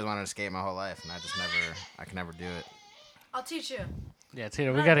 Because I've always wanted to skate my whole life, and I can never do it. I'll teach you. Yeah,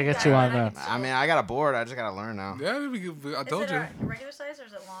 Tito, we gotta get you on the I mean, I got a board. I just gotta learn now. Yeah, I told Is it you. a regular size or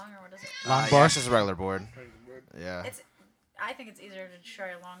is it long or what is it? long Yeah, board. it's just a regular board. Yeah. I think it's easier to try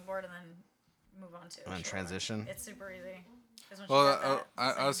a longboard and then move on to. a And then short transition. one. It's super easy. 'Cause once you Well, got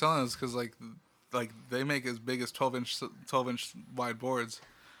that I was telling this because like they make as big as 12-inch wide boards.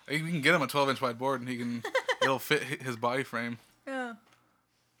 You can get him a 12-inch wide board, and it'll fit his body frame. Yeah.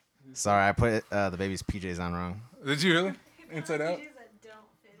 Sorry, I put the baby's PJs on wrong. Did you really? Inside out?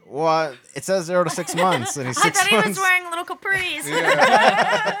 Well, it says 0 to 6 months, and he's I 6 thought he was months. wearing little capris.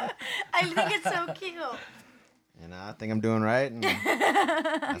 I think it's so cute. You know, I think I'm doing right, and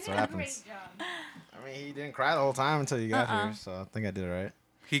that's what happens. I mean, he didn't cry the whole time until you got here, so I think I did it right.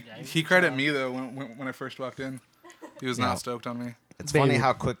 He cried at me though when I first walked in. He was Yeah. not stoked on me. It's Baby. funny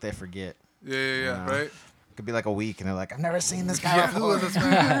how quick they forget. Yeah, Yeah. right. could be like a week, and they're like, I've never seen this guy Yeah, who before. is this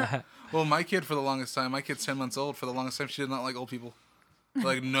man? Well, my kid for the longest time, my kid's 10 months old. For the longest time, she did not like old people.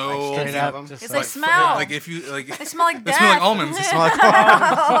 Like no old Straight people. up, just It's like, like smell. Like if you like, They smell like they death. smell like almonds. Smell like-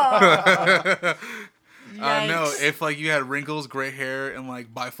 No, Yikes. if like you had wrinkles, gray hair, and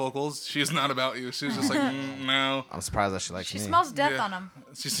like bifocals, she's not about you. She was just like, no. I'm surprised that she likes She me. smells death Yeah. on them.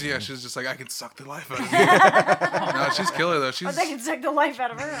 She's just like, I can suck the life out of you. No, she's killer though. She's Or they can suck the life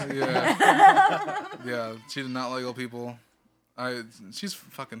out of her. yeah, yeah. She did not like old people. She's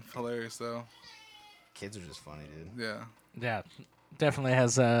fucking hilarious though. Kids are just funny, dude. Yeah. yeah, definitely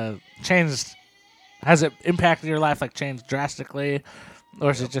has changed. Has it impacted your life? Like changed drastically,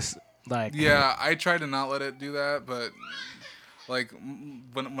 or is it just like Yeah, I tried to not let it do that, but like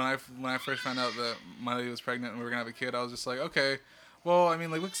when I first found out that my lady was pregnant and we were gonna have a kid, I was just like, okay, well, I mean,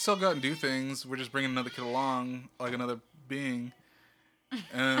 like we can still go out and do things. We're just bringing another kid along, like another being.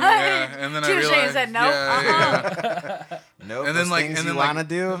 And yeah, and then I Tito's shaking realized, his head, nope, yeah. Nope. And then, those like- things and then, you like, wanna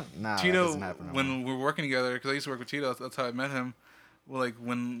do? Nah, that Tito, doesn't happen no more. when we were working together, because I used to work with Tito, that's how I met him. Well, like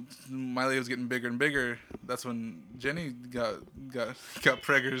when my lady was getting bigger and bigger, that's when Jenny got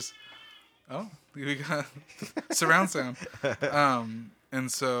preggers. Oh, we got surround sound. And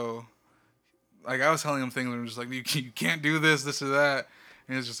so, like I was telling him things, and I'm just like, you can't do this or that.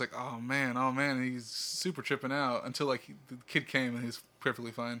 And he was just like, oh man, and he's super tripping out until like the kid came and he was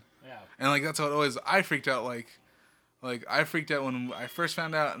perfectly fine. Yeah. And like that's how it always. I freaked out like I freaked out when I first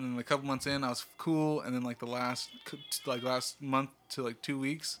found out, and then a couple months in I was cool, and then like the last month to like 2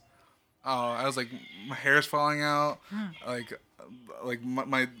 weeks, I was like my hair's falling out, like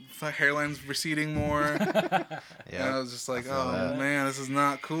my hairline's receding more. And I was just like, feel oh that. man, this is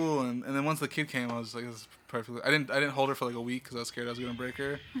not cool. And then once the kid came, I was like, this is perfectly. I didn't hold her for like a week because I was scared I was gonna break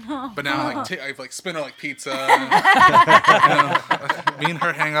her. But now I like spin her like pizza. Me and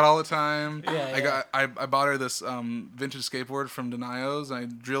her hang out all the time. Yeah, I bought her this vintage skateboard from Denio's. And I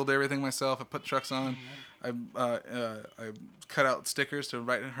drilled everything myself. I put trucks on. I cut out stickers to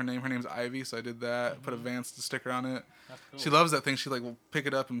write her name. Her name's Ivy, so I did that. Put a Vans sticker on it. She loves that thing. She like will pick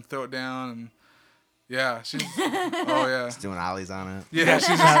it up and throw it down, and yeah, she's oh yeah, Just doing ollies on it. yeah,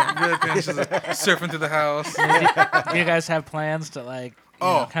 she's just ripping. She's like, surfing through the house. Do you guys have plans to like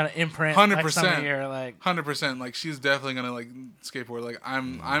kind of imprint 100%. like, some of your like 100%. Like she's definitely gonna like skateboard. Like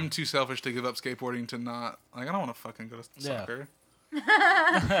I'm too selfish to give up skateboarding to not like I don't want to fucking go to soccer. no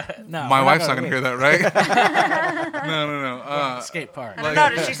My we're wife's not gonna gonna hear that, right? No. skate park. I don't know.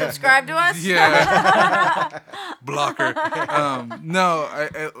 Does she subscribe to us? Yeah. Blocker. No,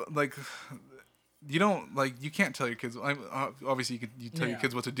 I like. You don't like. You can't tell your kids. Obviously, you tell your Yeah.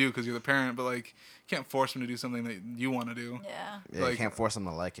 kids what to do because you're the parent, but like, you can't force them to do something that you want to do. Yeah. Yeah, Like- you can't force them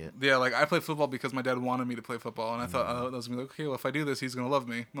to like it. Yeah, like I played football because my dad wanted me to play football, and I thought that was gonna be like, okay, well, if I do this, he's gonna love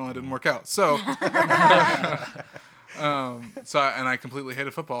me. Well, it didn't work out. So, I completely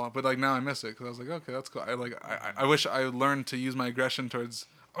hated football, but like now I miss it because I was like, okay, that's cool. I wish I learned to use my aggression towards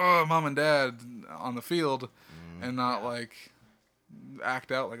mom and dad on the field, and not like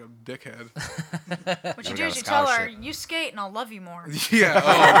act out like a dickhead. What you Never do got is a you tell her, scholarship. you skate and I'll love you more. Yeah,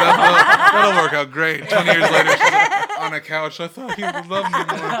 that'll work out great. 20 years later, she's like, on a couch. I thought he would love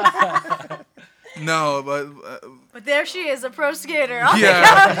me more. No, but But there she is, a pro skater.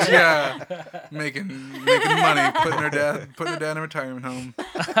 yeah, making money, putting her dad in a retirement home,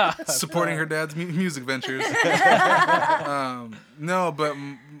 supporting her dad's music ventures. No, but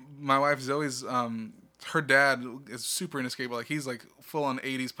my wife is always her dad is super into skateboard. Like he's like full on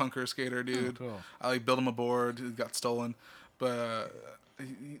 '80s punker skater, dude. cool. I like built him a board. It got stolen, but.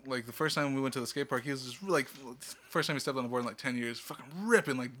 Like the first time we went to the skate park, he was just like first time he stepped on the board in like 10 years, fucking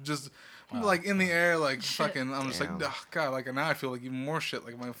ripping, like just like in the air, like fucking. I'm just like, Damn. oh, God, like now I feel like even more shit.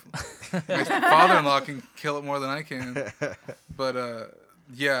 Like my father-in-law can kill it more than I can. But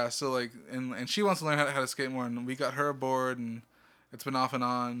yeah, so like and she wants to learn how to skate more, and we got her a board, and it's been off and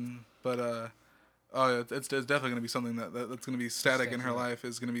on. But it's definitely gonna be something that's gonna be static in her life.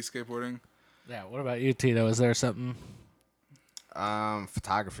 Is gonna be skateboarding. Yeah. What about you, Tito? Is there something?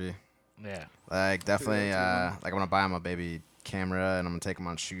 Photography. Yeah. Like definitely. Like I'm gonna buy him a baby camera, and I'm gonna take him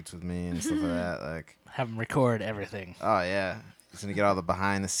on shoots with me and stuff like that. Like, Have them record everything. oh yeah, he's gonna get all the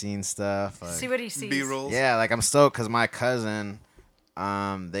behind the scenes stuff. Like, See what he sees. B-rolls. yeah, like I'm stoked because my cousin,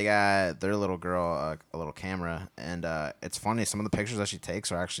 they got their little girl a little camera, and it's funny. Some of the pictures that she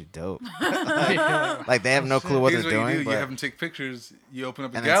takes are actually dope. Like they have no clue what Here's they're what doing, you do. but You have them take pictures. You open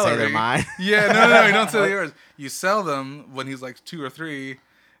up a and then gallery. say they're mine. Yeah, no, you don't sell yours. You sell them when he's like 2 or 3,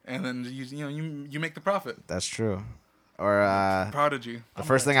 and then you make the profit. That's true. Or Prodigy. the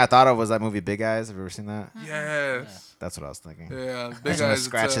first thing I thought of was that movie Big Eyes. Have you ever seen that? Yes. That's what I was thinking. Yeah. I Big was gonna Eyes.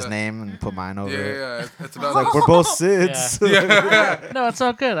 scratch his name and put mine over Yeah, it. yeah. It's It's about like we're both Sids. yeah. No, it's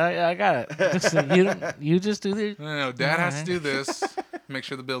all good. I got it. Just, you just do the. No, Dad has to Alright. do this. Make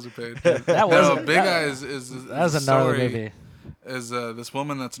sure the bills are paid. That No, was Big Eyes is that was a gnarly story. movie. Is this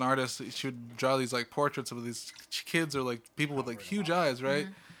woman that's an artist? She would draw these like portraits of these kids or like people with like huge eyes, right?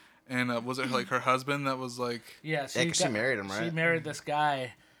 And was it like her husband that was like? Yeah, Yeah, 'cause she married him, She right? married this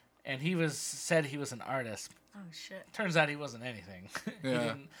guy, and he said he was an artist. Oh shit. Turns out he wasn't anything.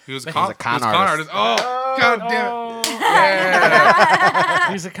 Yeah, he was but a he was a con artist. Oh, god damn it! Oh,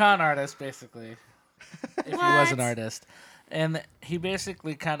 Yeah. he's a con artist, basically. If he was an What? artist, and he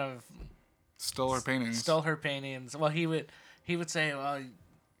basically kind of Stole her paintings. stole her paintings. Well, he would say, "Well,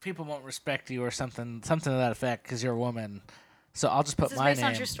 people won't respect you," or something to that effect, because you're a woman. So I'll just put Is this my based name.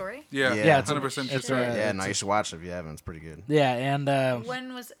 on true story? Yeah, Yeah, it's a- 100% it's true. a- Yeah, no, you should watch it if you haven't. It's pretty good. Yeah, and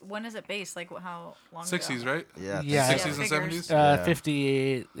When is it based? Like how long? 60s, ago? right? Yeah. I think Yeah. so. 60s and figures. 70s. Yeah.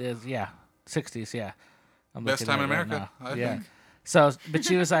 58 is 60s, yeah. I'm Best looking time in at it America, right now. I Yeah. think. So, but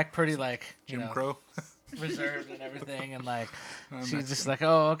she was like pretty like you Jim know Crow. reserved and everything, and like she's Mexican. just like,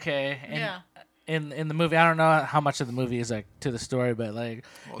 oh okay. And Yeah. in the movie, I don't know how much of the movie is like to the story, but like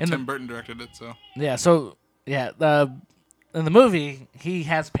Well, in the Tim Burton directed it, so yeah. So yeah, in the movie he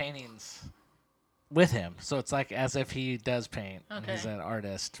has paintings with him, so it's like as if he does paint. And he's Okay. an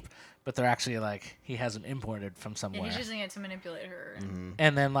artist, but they're actually like he has them imported from Yeah, somewhere. he's using it to manipulate her. And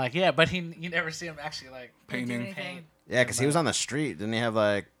And then like yeah, but you never see him actually like do painting. anything. Yeah, because he was on the street. Didn't he have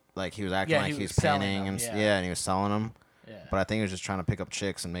like he was acting Yeah, like he he was was selling painting them, and yeah. and he was selling them. yeah. But I think he was just trying to pick up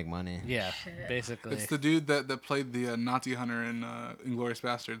chicks and make money. Yeah, Shit. basically. It's the dude that played the Nazi hunter in Inglourious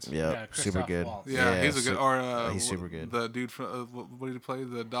Bastards. Yep, Yeah, super Christoph good. Waltz. Yeah, he's a good. Or he's super good. The dude from what did he play?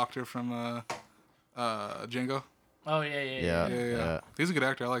 The doctor from Django. Oh yeah, yeah, Yeah. yeah. Yeah. He's a good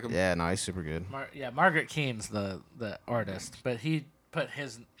actor. I like him. Yeah, no, he's super good. Margaret Keane's the artist, but he put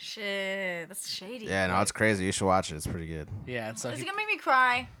his Shit, that's shady. Yeah, no, it's crazy. You should watch it. It's pretty good. yeah, and so Is he it gonna make me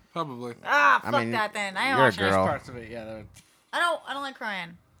cry? Probably. Ah, I fuck mean, that then. I you're don't a watch it. girl. parts of it. Yeah, I don't like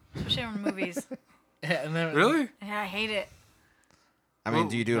crying, especially in movies. yeah, and then Really? Yeah, I hate it. I mean,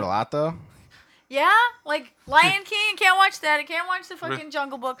 do you do it a lot though? Yeah, like Lion King. Can't watch that. I can't watch the fucking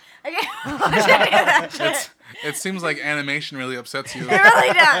Jungle Book. I can't watch any of that shit. It seems like animation really upsets you. It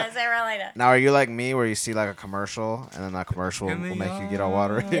really does. It really does. Now, are you like me, where you see like a commercial and then that commercial will In the make you get all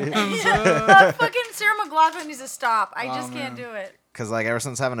watery? Fucking Sarah McLachlan needs to stop. I just can't man. do it. Because like ever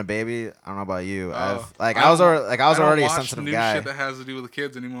since having a baby, I don't know about you. Oh. I was I don't already a watch sensitive new guy. shit that has to do with the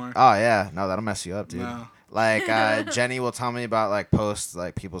kids anymore. Oh yeah, no, that'll mess you up, dude. No. Like Jenny will tell me about like posts,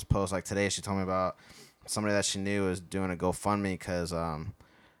 like people's posts. Like today, she told me about somebody that she knew was doing a GoFundMe because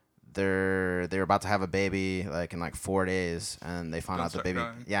they were about to have a baby like in like 4 days, and they found Don't out the start baby.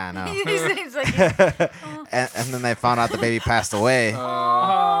 crying. Yeah, I know. He's like, and then they found out the baby passed away.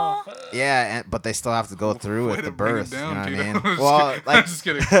 oh, Yeah, but they still have to go through Way with the to bring it birth. down, you know Tito. what I mean? I'm just Well, kidding. like I'm just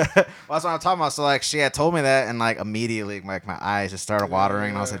kidding. well, that's what I'm talking about. So like, she had told me that, and like immediately, like my eyes just started watering,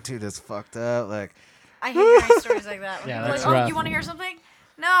 and I was like, dude, that's fucked up. Like, I hate hearing stories like that. When Yeah, people are that's like, rough. oh, you want to hear something?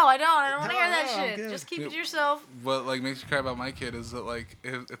 No, I don't. I don't want to hear that I'm shit. good. Just keep it to yourself. What like makes me cry about my kid is that like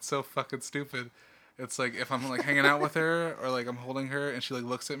it's so fucking stupid. It's like if I'm like hanging out with her or like I'm holding her and she like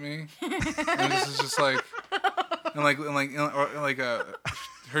looks at me and this is just like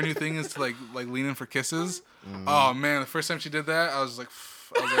her new thing is to like lean in for kisses. Oh man, the first time she did that, I was like.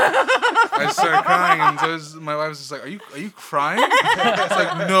 I just started crying, and so my wife was just like, "Are you crying?" It's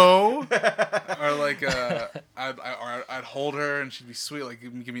like, "No," or like I'd hold her and she'd be sweet, like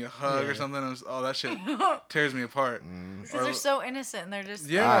give me a hug or something. And that shit tears me apart. Because they're so innocent and they're just,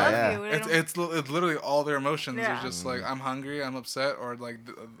 Yeah. I love yeah. you. They don't- It's literally all their emotions Yeah. are just like I'm hungry, I'm upset, or like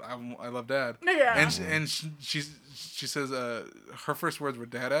I love dad. Yeah. And she says her first words were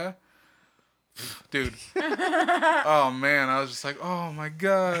dada. Dude. Oh man, I was just like, oh my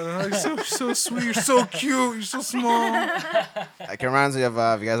god, you're so sweet, you're so cute, you're so small. it reminds me of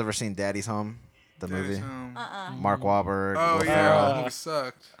have you guys ever seen Daddy's Home, the movie? Mark Wahlberg. Oh Will yeah, Ferrell. that movie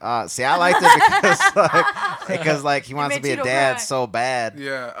sucked. See, I liked it because like he wants to made be a Tito dad cry. so bad.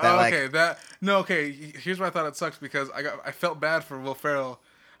 Yeah. That, like- Okay. Here's why I thought it sucked because I felt bad for Will Ferrell.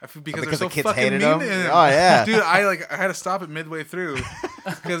 Because they're Because so the kids fucking hated mean him? to him. Oh, yeah. Dude, I had to stop it midway through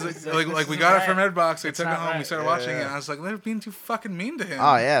because like we got it from Redbox. They took it not home. We right. started watching it. And I was like, they're being too fucking mean to him.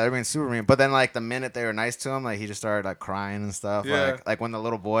 Oh yeah, they're being super mean. But then like the minute they were nice to him, like he just started like crying and stuff. Yeah. Like when the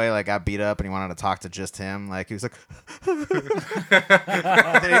little boy like got beat up and he wanted to talk to just him, like he was like, and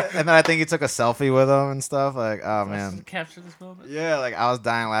then I think he took a selfie with him and stuff. Like oh man, capture this moment. yeah. Like I was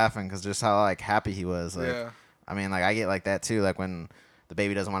dying laughing because just how like happy he was. Like Yeah. I mean, like I get like that too. Like when the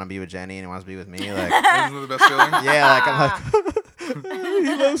baby doesn't want to be with Jenny and he wants to be with me. Like Isn't it the best feeling? yeah, like I'm like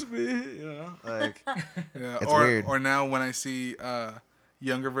he loves me. You know, like Yeah. It's or weird. or now when I see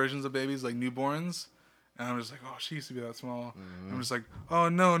younger versions of babies like newborns. And I'm just like, oh, she used to be that small. I'm just like, oh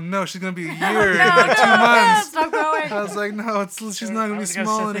no, she's gonna be a year in like 2 months. Stop growing. I was like, no, she's not gonna be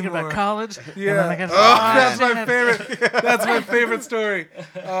small thinking anymore. about college. Yeah. And then I Oh, gotta- that's my favorite. That's my favorite story.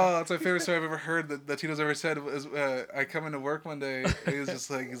 Oh, that's my favorite story I've ever heard that Tito's ever said. Was I come into work one day. He was just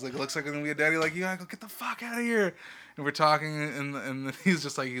like, looks like I'm gonna be a daddy. Like, you gotta go get the fuck out of here. And we're talking, and he's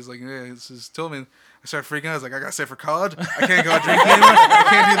like, yeah. He just told me. I started freaking out. I was like, I gotta stay for college. I can't go out drinking anymore. I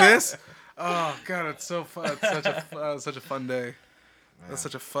can't do this. Oh God, it's so fun. It's such a fun day. That's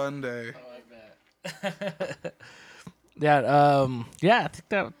such a fun day. Yeah, I think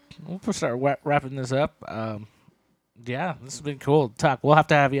that we'll start wrapping this up. Yeah, this has been cool talk. We'll have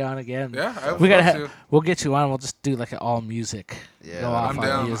to have you on again. Yeah, I would we gotta. love to. We'll get you on. We'll just do like an all music. Yeah, go off I'm on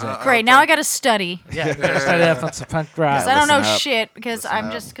down. music. Great. Now I got to study. Yeah, start off on some punk rock. 'Cause I don't know listen up. shit because Listen I'm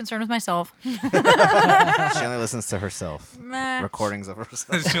up. just concerned with myself. she only listens to herself. Meh. Recordings of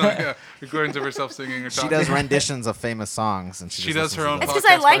herself. She like recordings of herself singing or She talking. does renditions of famous songs, and She just does her own listens It's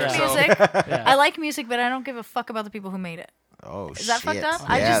to because I podcast like by herself. music. Yeah. I like music, but I don't give a fuck about the people who made it. them. Oh Is that shit! fucked up?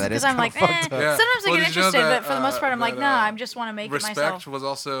 Yeah, I just that because is I'm kinda like, fucked eh. up. Yeah. Sometimes I Well, get did you know interested, that, but for the most part, I'm like, that, nah. I just want to make it Respect myself. was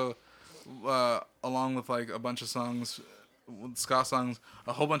also, along with like a bunch of songs, ska songs,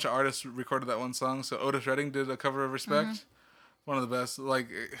 a whole bunch of artists recorded that one song. So Otis Redding did a cover of Respect. Mm-hmm. One of the best. Like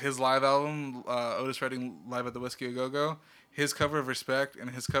his live album, Otis Redding Live at the Whiskey A Go Go. His cover of Respect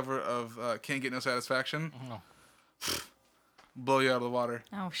and his cover of Can't Get No Satisfaction. Blow you out of the water.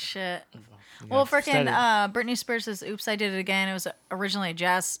 Oh shit. Well, freaking Britney Spears' "Oops, I Did It Again." It was originally a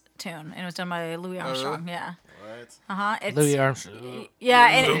jazz tune, and it was done by Louis Armstrong. Yeah. It's, Louis Armstrong. Yeah,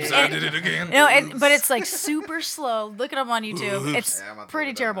 and Oops, I did it again. but it's like super slow. Look it up on YouTube. It's Yeah, I'm about to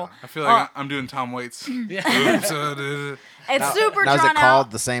pretty look it up terrible. now. I feel like I'm doing Tom Waits. Oops, I did it. It's super Now is drawn it called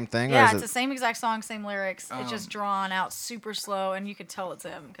out. the same thing? Yeah, or it's is the it? same exact song, same lyrics. It's just drawn out super slow, and you could tell it's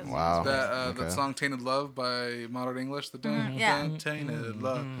him. Cause Wow. That Okay. song "Tainted Love" by Modern English. The dun, Mm-hmm. Yeah. dun, Tainted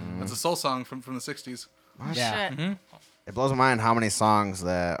Love. That's a soul song from the '60s. Yeah. Shit. It blows my mind how many songs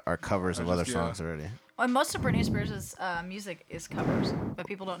that are covers of other just- songs already. Well, most of Britney Spears' music is covers, but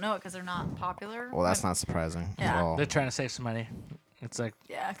people don't know it because they're not popular. Well, that's not surprising at Yeah. all. They're trying to save some money. It's like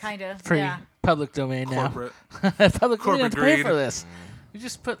Yeah, kind of. free Yeah. public domain now. Corporate. Public Corporate domain to pay greed. for this. You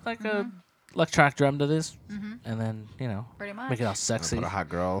just put like a electronic drum to this, and then Pretty much. make it all sexy. Put a hot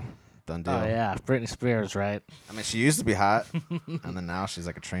girl, done deal. Oh yeah, Britney Spears, right? I mean, she used to be hot, and then now she's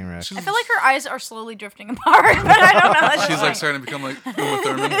like a train wreck. I feel like her eyes are slowly drifting apart, but I don't know. That's She's just like starting to become like Uma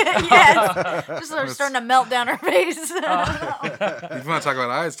Thurman. yes, just sort of starting to melt down her face. If you want to talk about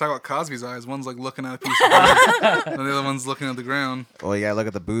eyes, talk about Cosby's eyes. One's like looking at a piece of wood, and the other one's looking at the ground Well, you gotta look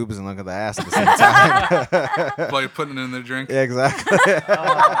at the boobs and look at the ass at the same time. while you're putting it in their drink. Yeah, exactly.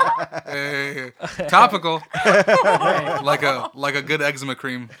 Hey, topical, like a good eczema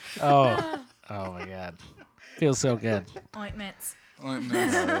cream. Oh my god, feels so good. Ointments.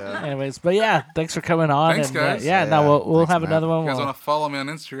 Ointment. Anyways, but yeah, thanks for coming on. Thanks, and, guys. yeah, Yeah, now we'll thanks, have Matt. another one. You guys We'll- want to follow me on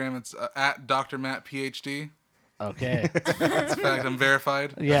Instagram? It's at Dr. Matt PhD. okay, In fact, I'm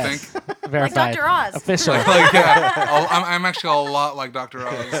verified. yes, I think. verified, Dr. Oz. official. Like, yeah, I'm actually a lot like Dr.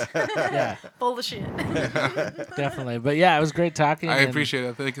 Oz. Yeah, Full of shit. definitely. But yeah, it was great talking. I and- appreciate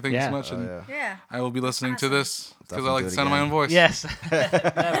it. Thank you Yeah. so much. And yeah. Yeah. I will be listening to this because I Definitely like do the it sound of my again. own voice. Yes.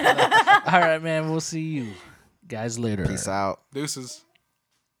 All right, man. We'll see you guys later. Peace out. Deuces.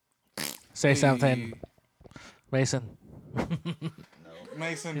 Say something, Hey. Mason.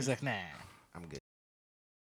 Mason. He's like, nah.